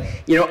Jason's like,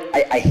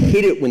 I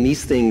hate it when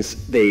these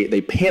things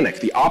they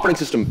panic. The operating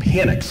system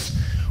panics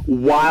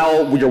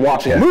while you're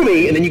watching a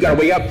movie, and then you got to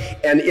wake up,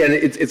 and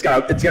it's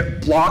got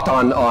blocked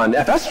on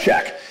FS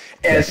check.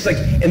 And it's just like,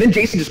 and then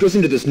Jason just goes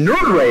into this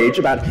nerd rage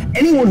about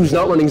anyone who's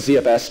not running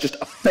ZFS just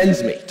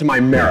offends me to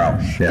my marrow.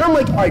 Yeah. And I'm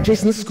like, all right,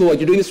 Jason, this is cool. Like,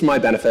 you're doing this for my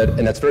benefit,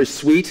 and that's very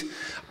sweet.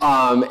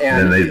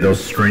 And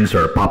those screens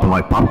are popping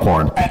like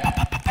popcorn.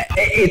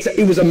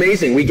 It was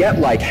amazing. We get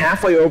like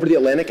halfway over the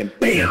Atlantic, and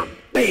bam,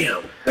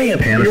 bam, bam.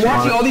 And you're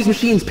watching all these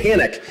machines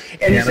panic,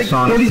 and it's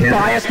like, these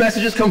bias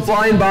messages come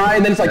flying by,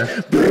 and then it's like,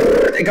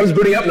 it comes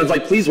booting up, and it's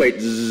like, please wait.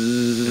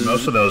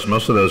 Most of those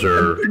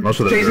are.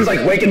 Jason's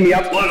like waking me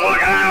up. Look,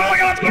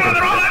 what's going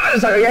on?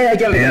 Sorry, yeah, I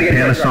get it.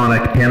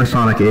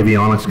 Panasonic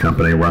Avionics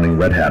Company running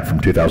Red Hat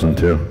from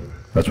 2002.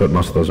 That's what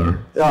most of those are.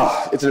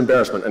 Oh, it's an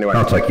embarrassment. Anyway.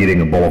 No, it's like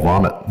eating a bowl of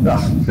vomit.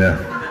 Oh. Yeah.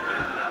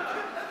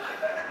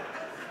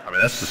 I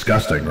mean, that's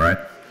disgusting, right?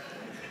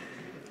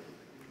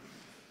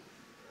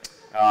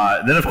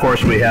 Then, of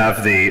course, we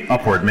have the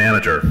upward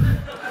manager.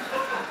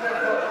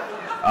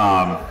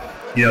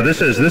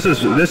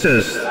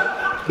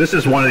 This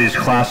is one of these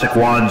classic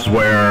ones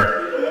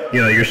where,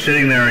 you're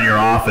sitting there in your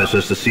office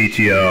as the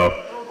CTO,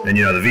 and,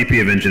 the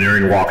VP of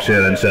engineering walks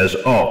in and says,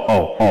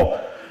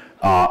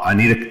 I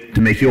need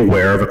to make you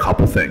aware of a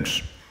couple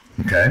things,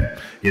 okay?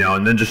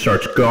 And then just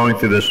starts going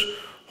through this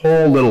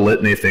whole little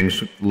litany of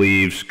things,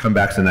 leaves, come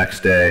back the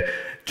next day,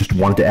 just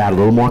wanted to add a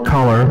little more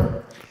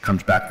color,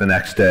 comes back the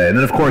next day. And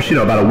then, of course,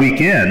 about a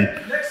week in,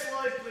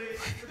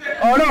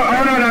 Oh, no.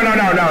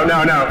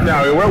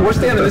 We're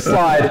staying on this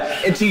slide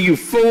until you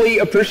fully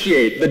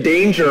appreciate the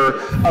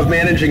danger of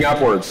managing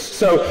upwards.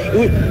 So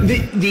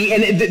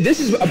this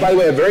is, by the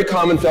way, a very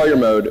common failure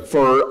mode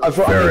for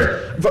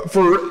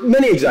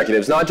many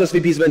executives, not just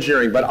VPs of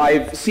engineering, but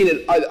I've seen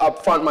it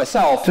up front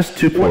myself. Just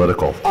too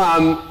political.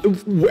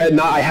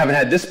 I haven't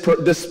had this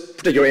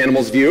particular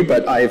animal's view,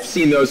 but I've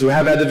seen those who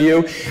have had the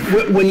view.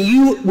 When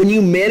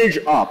you manage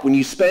up, when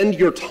you spend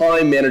your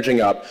time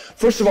managing up,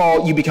 first of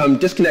all, you become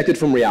disconnected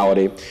from reality.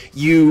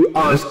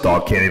 This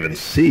dog can't even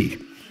see.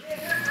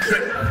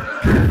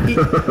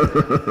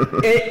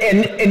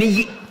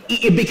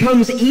 It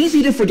becomes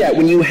easy to forget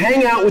when you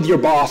hang out with your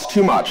boss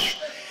too much,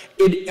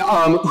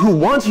 who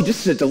wants you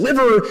just to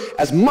deliver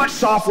as much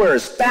software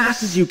as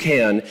fast as you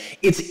can.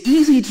 It's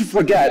easy to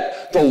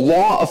forget the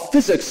law of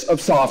physics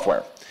of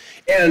software.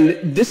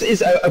 And this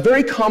is a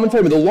very common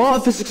formula. The law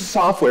of physics of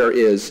software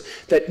is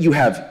that you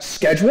have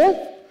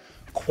schedule,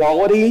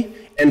 quality,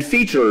 and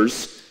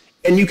features,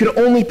 and you can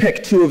only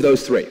pick two of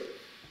those three.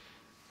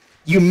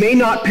 You may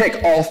not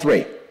pick all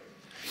three.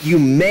 You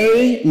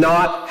may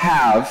not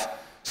have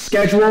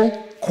schedule,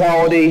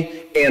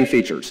 quality, and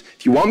features.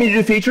 If you want me to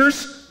do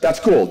features, that's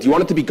cool. Do you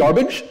want it to be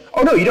garbage?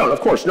 Oh, no, you don't, of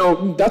course.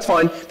 No, that's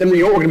fine. Then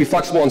we're going to be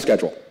flexible on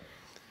schedule.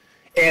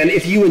 And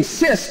if you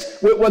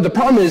insist, well, the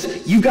problem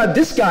is you've got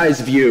this guy's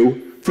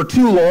view for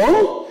too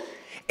long,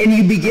 and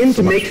you begin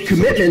to make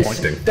commitments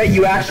that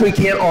you actually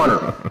can't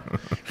honor.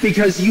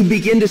 Because you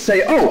begin to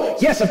say, oh,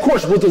 yes, of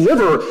course, we'll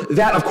deliver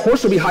that. Of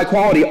course, it'll be high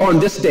quality on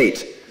this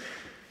date.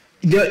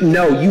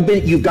 No,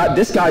 you've got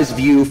this guy's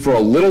view for a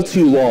little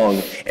too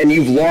long, and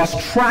you've lost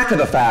track of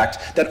the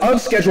fact that of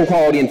schedule,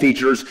 quality, and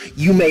features,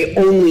 you may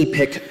only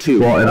pick two.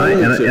 Well,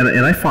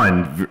 and I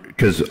find,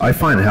 because I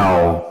find it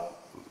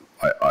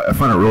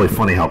really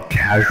funny how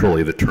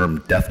casually the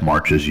term death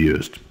march is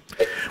used.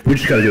 We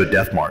just got to do a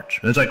death march.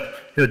 And it's like,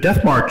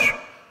 death march,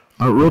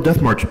 a real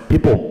death march,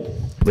 people,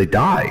 they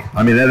die.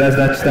 I mean,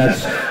 that's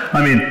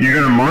I mean, you're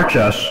going to march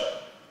us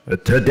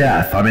to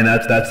death. I mean,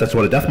 that's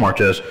what a death march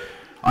is.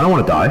 I don't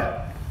want to die.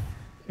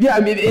 Yeah, I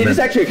mean, it is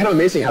actually kind of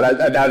amazing how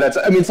that's,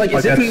 I mean, it's like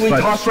as if we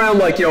tossed around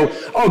like,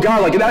 oh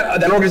God, like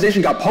that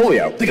organization got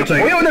polio. They got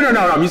polio?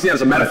 No, I'm using that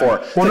as a metaphor.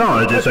 Well, no,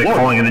 it's just like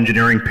calling an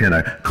engineering pin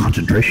a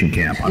concentration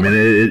camp. I mean,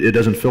 it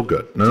doesn't feel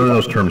good. None of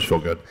those terms feel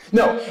good.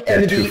 No,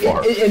 and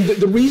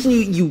the reason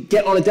you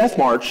get on a death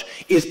march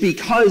is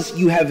because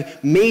you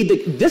have made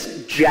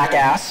this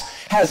jackass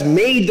has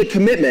made the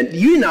commitment.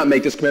 You did not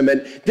make this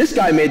commitment. This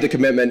guy made the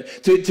commitment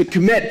to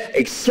commit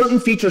a certain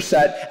feature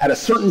set at a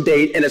certain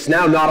date, and it's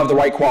now not of the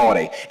right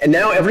quality. And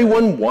now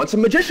everyone wants a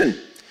magician.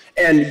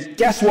 And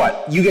guess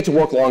what? You get to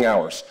work long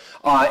hours.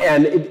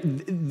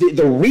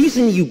 The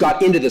reason you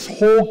got into this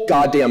whole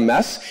goddamn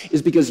mess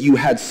is because you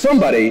had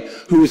somebody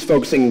who was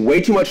focusing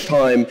way too much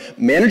time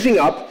managing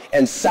up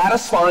and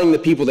satisfying the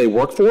people they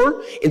work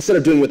for instead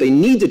of doing what they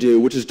need to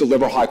do, which is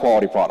deliver high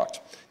quality product.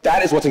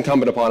 That is what's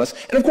incumbent upon us.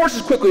 And of course,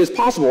 as quickly as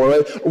possible,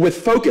 or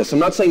with focus. I'm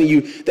not saying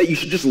that you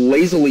should just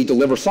lazily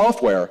deliver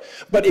software,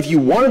 but if you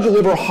want to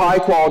deliver high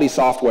quality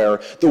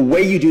software, the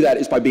way you do that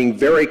is by being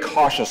very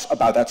cautious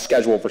about that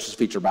schedule versus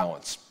feature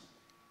balance.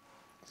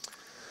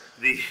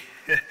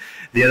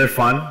 The other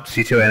fun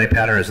CTO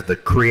anti-pattern is the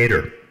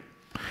creator,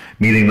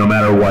 meaning no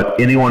matter what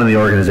anyone in the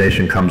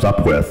organization comes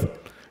up with,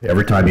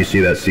 every time you see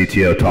that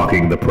CTO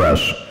talking to the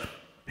press,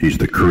 he's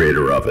the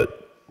creator of it.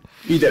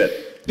 You did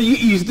it.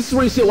 This is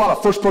where you see a lot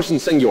of first-person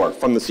singular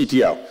from the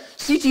CTO.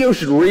 CTO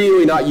should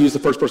really not use the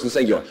first-person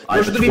singular. I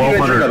have a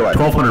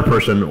 1,200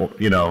 person,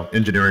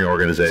 engineering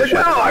organization. It's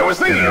like, well, I was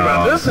thinking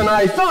about this, and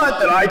I thought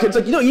that I could. It's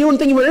like, you don't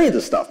think about any of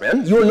this stuff,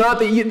 man. You are not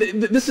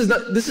this is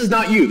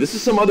not you. This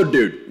is some other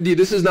dude.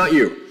 This is not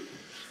you.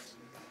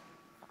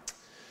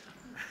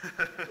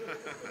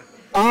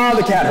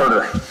 The cat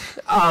herder.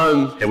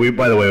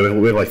 By the way,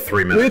 we have like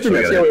 3 minutes. We have 3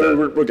 minutes. Yeah,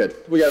 we're good.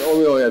 We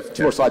only have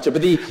 2 more slides here.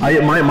 But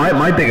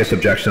my biggest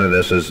objection to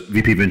this is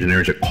VP of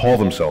engineers that call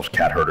themselves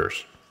cat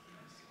herders.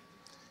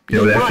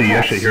 You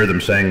actually hear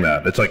them saying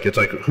that. It's like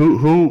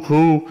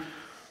who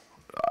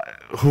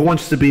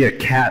wants to be a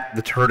cat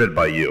that's herded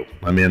by you?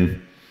 I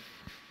mean,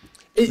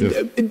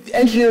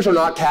 engineers are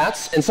not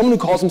cats, and someone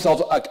who calls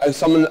himself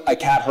a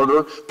cat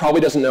herder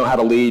probably doesn't know how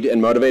to lead and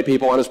motivate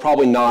people, and is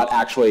probably not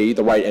actually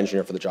the right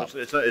engineer for the job.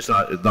 It's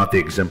not the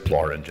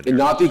exemplar engineer.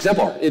 Not the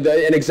exemplar.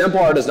 An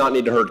exemplar does not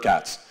need to herd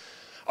cats.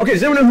 Okay,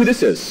 does anyone know who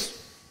this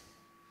is?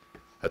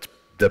 That's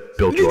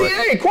Bill Joy.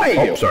 Hey,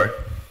 quiet you. Oh, sorry.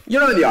 You're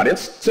not in the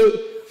audience. So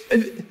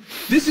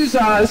this is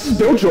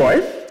Bill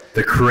Joy,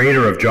 the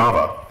creator of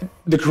Java.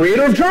 The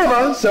creator of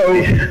Java. So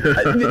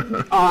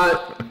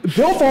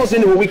Bill falls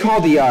into what we call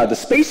the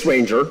Space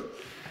Ranger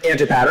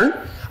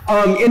anti-pattern.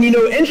 And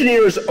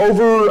engineers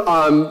over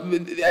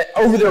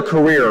their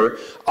career,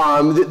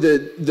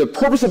 the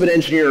purpose of an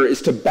engineer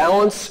is to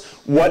balance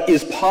what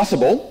is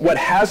possible, what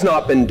has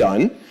not been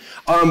done,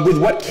 with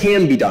what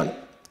can be done,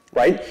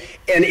 right?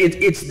 And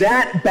it's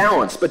that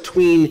balance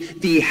between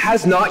the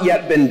has not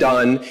yet been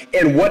done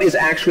and what is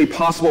actually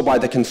possible by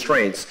the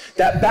constraints.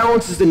 That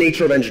balance is the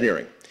nature of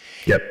engineering.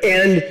 Yep.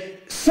 And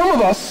some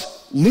of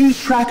us lose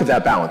track of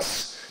that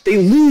balance. They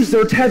lose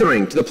their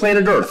tethering to the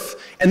planet Earth,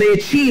 and they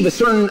achieve a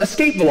certain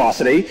escape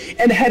velocity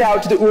and head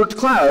out to the Oort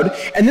cloud,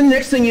 and then the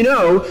next thing you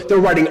know, they're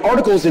writing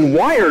articles in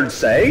Wired,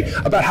 say,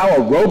 about how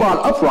a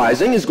robot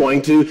uprising is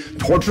going to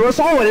torture us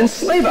all and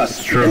enslave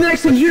us. True. And the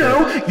next thing you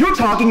know, you're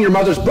talking your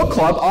mother's book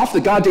club off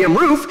the goddamn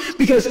roof,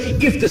 because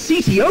if the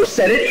CTO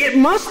said it, it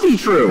must be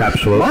true.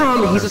 Absolutely.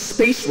 Mom, he's a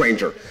space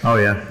ranger. Oh,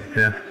 yeah.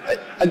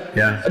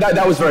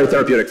 That was very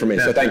therapeutic for me,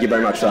 so thank you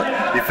very much.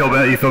 You feel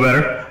better? You feel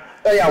better?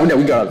 Yeah,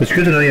 we got it. It's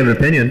good to know you have an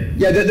opinion.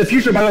 Yeah, the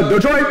future, by the way,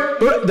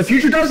 Detroit, the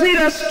future does need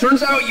us.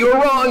 Turns out you were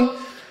wrong.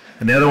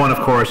 And the other one, of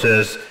course,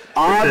 is...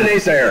 the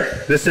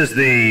naysayer. This is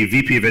the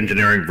VP of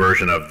engineering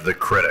version of the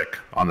critic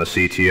on the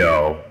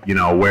CTO,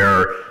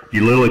 where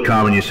you literally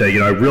come and you say,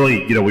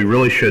 we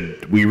really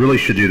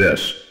should do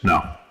this.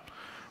 No.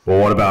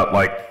 Well, what about,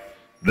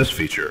 this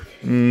feature?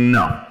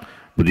 No.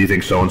 But do you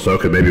think so-and-so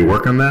could maybe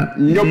work on that?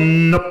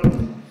 Nope.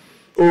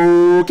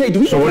 Okay, do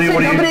we work for the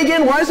same company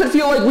again? Why does it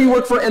feel like we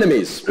work for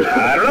enemies?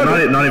 I don't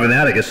know. Not even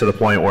that. It gets to the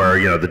point where,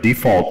 the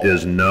default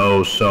is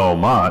know so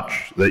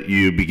much that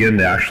you begin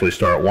to actually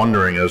start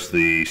wondering, as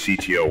the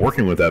CTO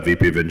working with that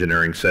VP of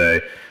engineering,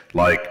 say,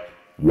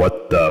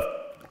 what the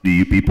do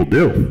you people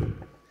do?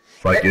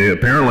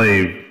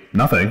 Apparently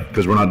nothing,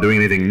 because we're not doing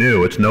anything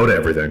new. It's no to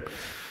everything.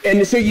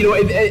 And so,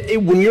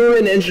 when you're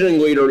an engineering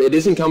leader, it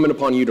is incumbent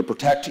upon you to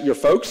protect your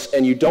folks,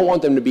 and you don't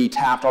want them to be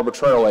tapped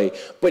arbitrarily,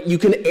 but you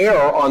can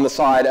err on the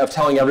side of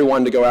telling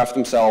everyone to go after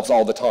themselves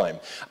all the time.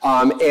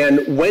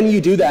 And when you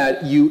do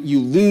that, you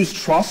lose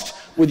trust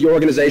with your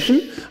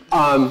organization.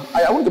 I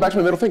want to go back to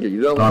my middle finger.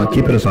 You don't. I'm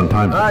keeping us on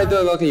time. All right,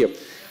 look at you.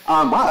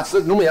 Wow,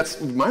 normally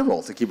that's my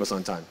role, to keep us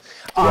on time.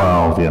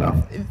 So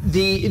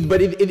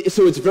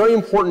it's very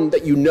important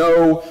that you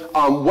know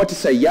what to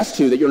say yes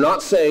to, that you're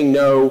not saying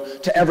no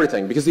to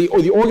everything, because the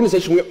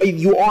organization,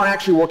 you are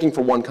actually working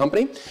for one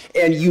company,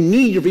 and you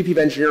need your VP of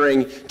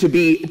engineering to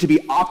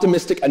be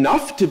optimistic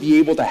enough to be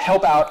able to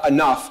help out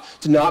enough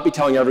to not be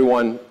telling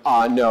everyone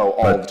no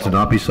all the time. To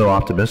not be so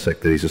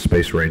optimistic that he's a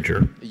space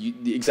ranger.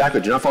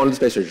 Exactly. Do not fall into the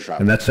space ranger trap.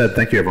 And that said,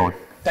 thank you, everyone.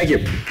 Thank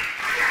you.